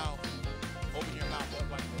 open your mouth. Open your mouth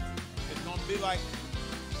up like this. It's going to be like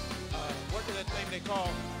what is that thing they call?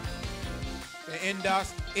 The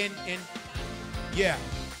endos, yeah.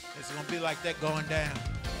 It's going to be like that going down.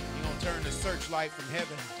 You're going to turn the searchlight from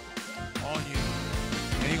heaven on you.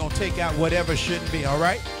 And you're going to take out whatever shouldn't be, all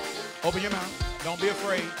right? Open your mouth. Don't be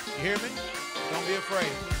afraid. You hear me? Don't be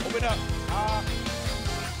afraid. Open up.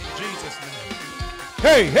 In Jesus' name.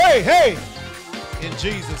 Hey, hey, hey. In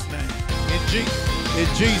Jesus' name.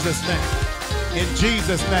 In Jesus' name. In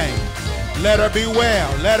Jesus' name. Let her be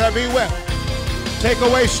well. Let her be well. Take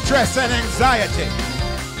away stress and anxiety.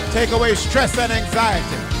 Take away stress and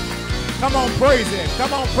anxiety. Come on, praise Him.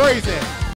 Come on, praise Him.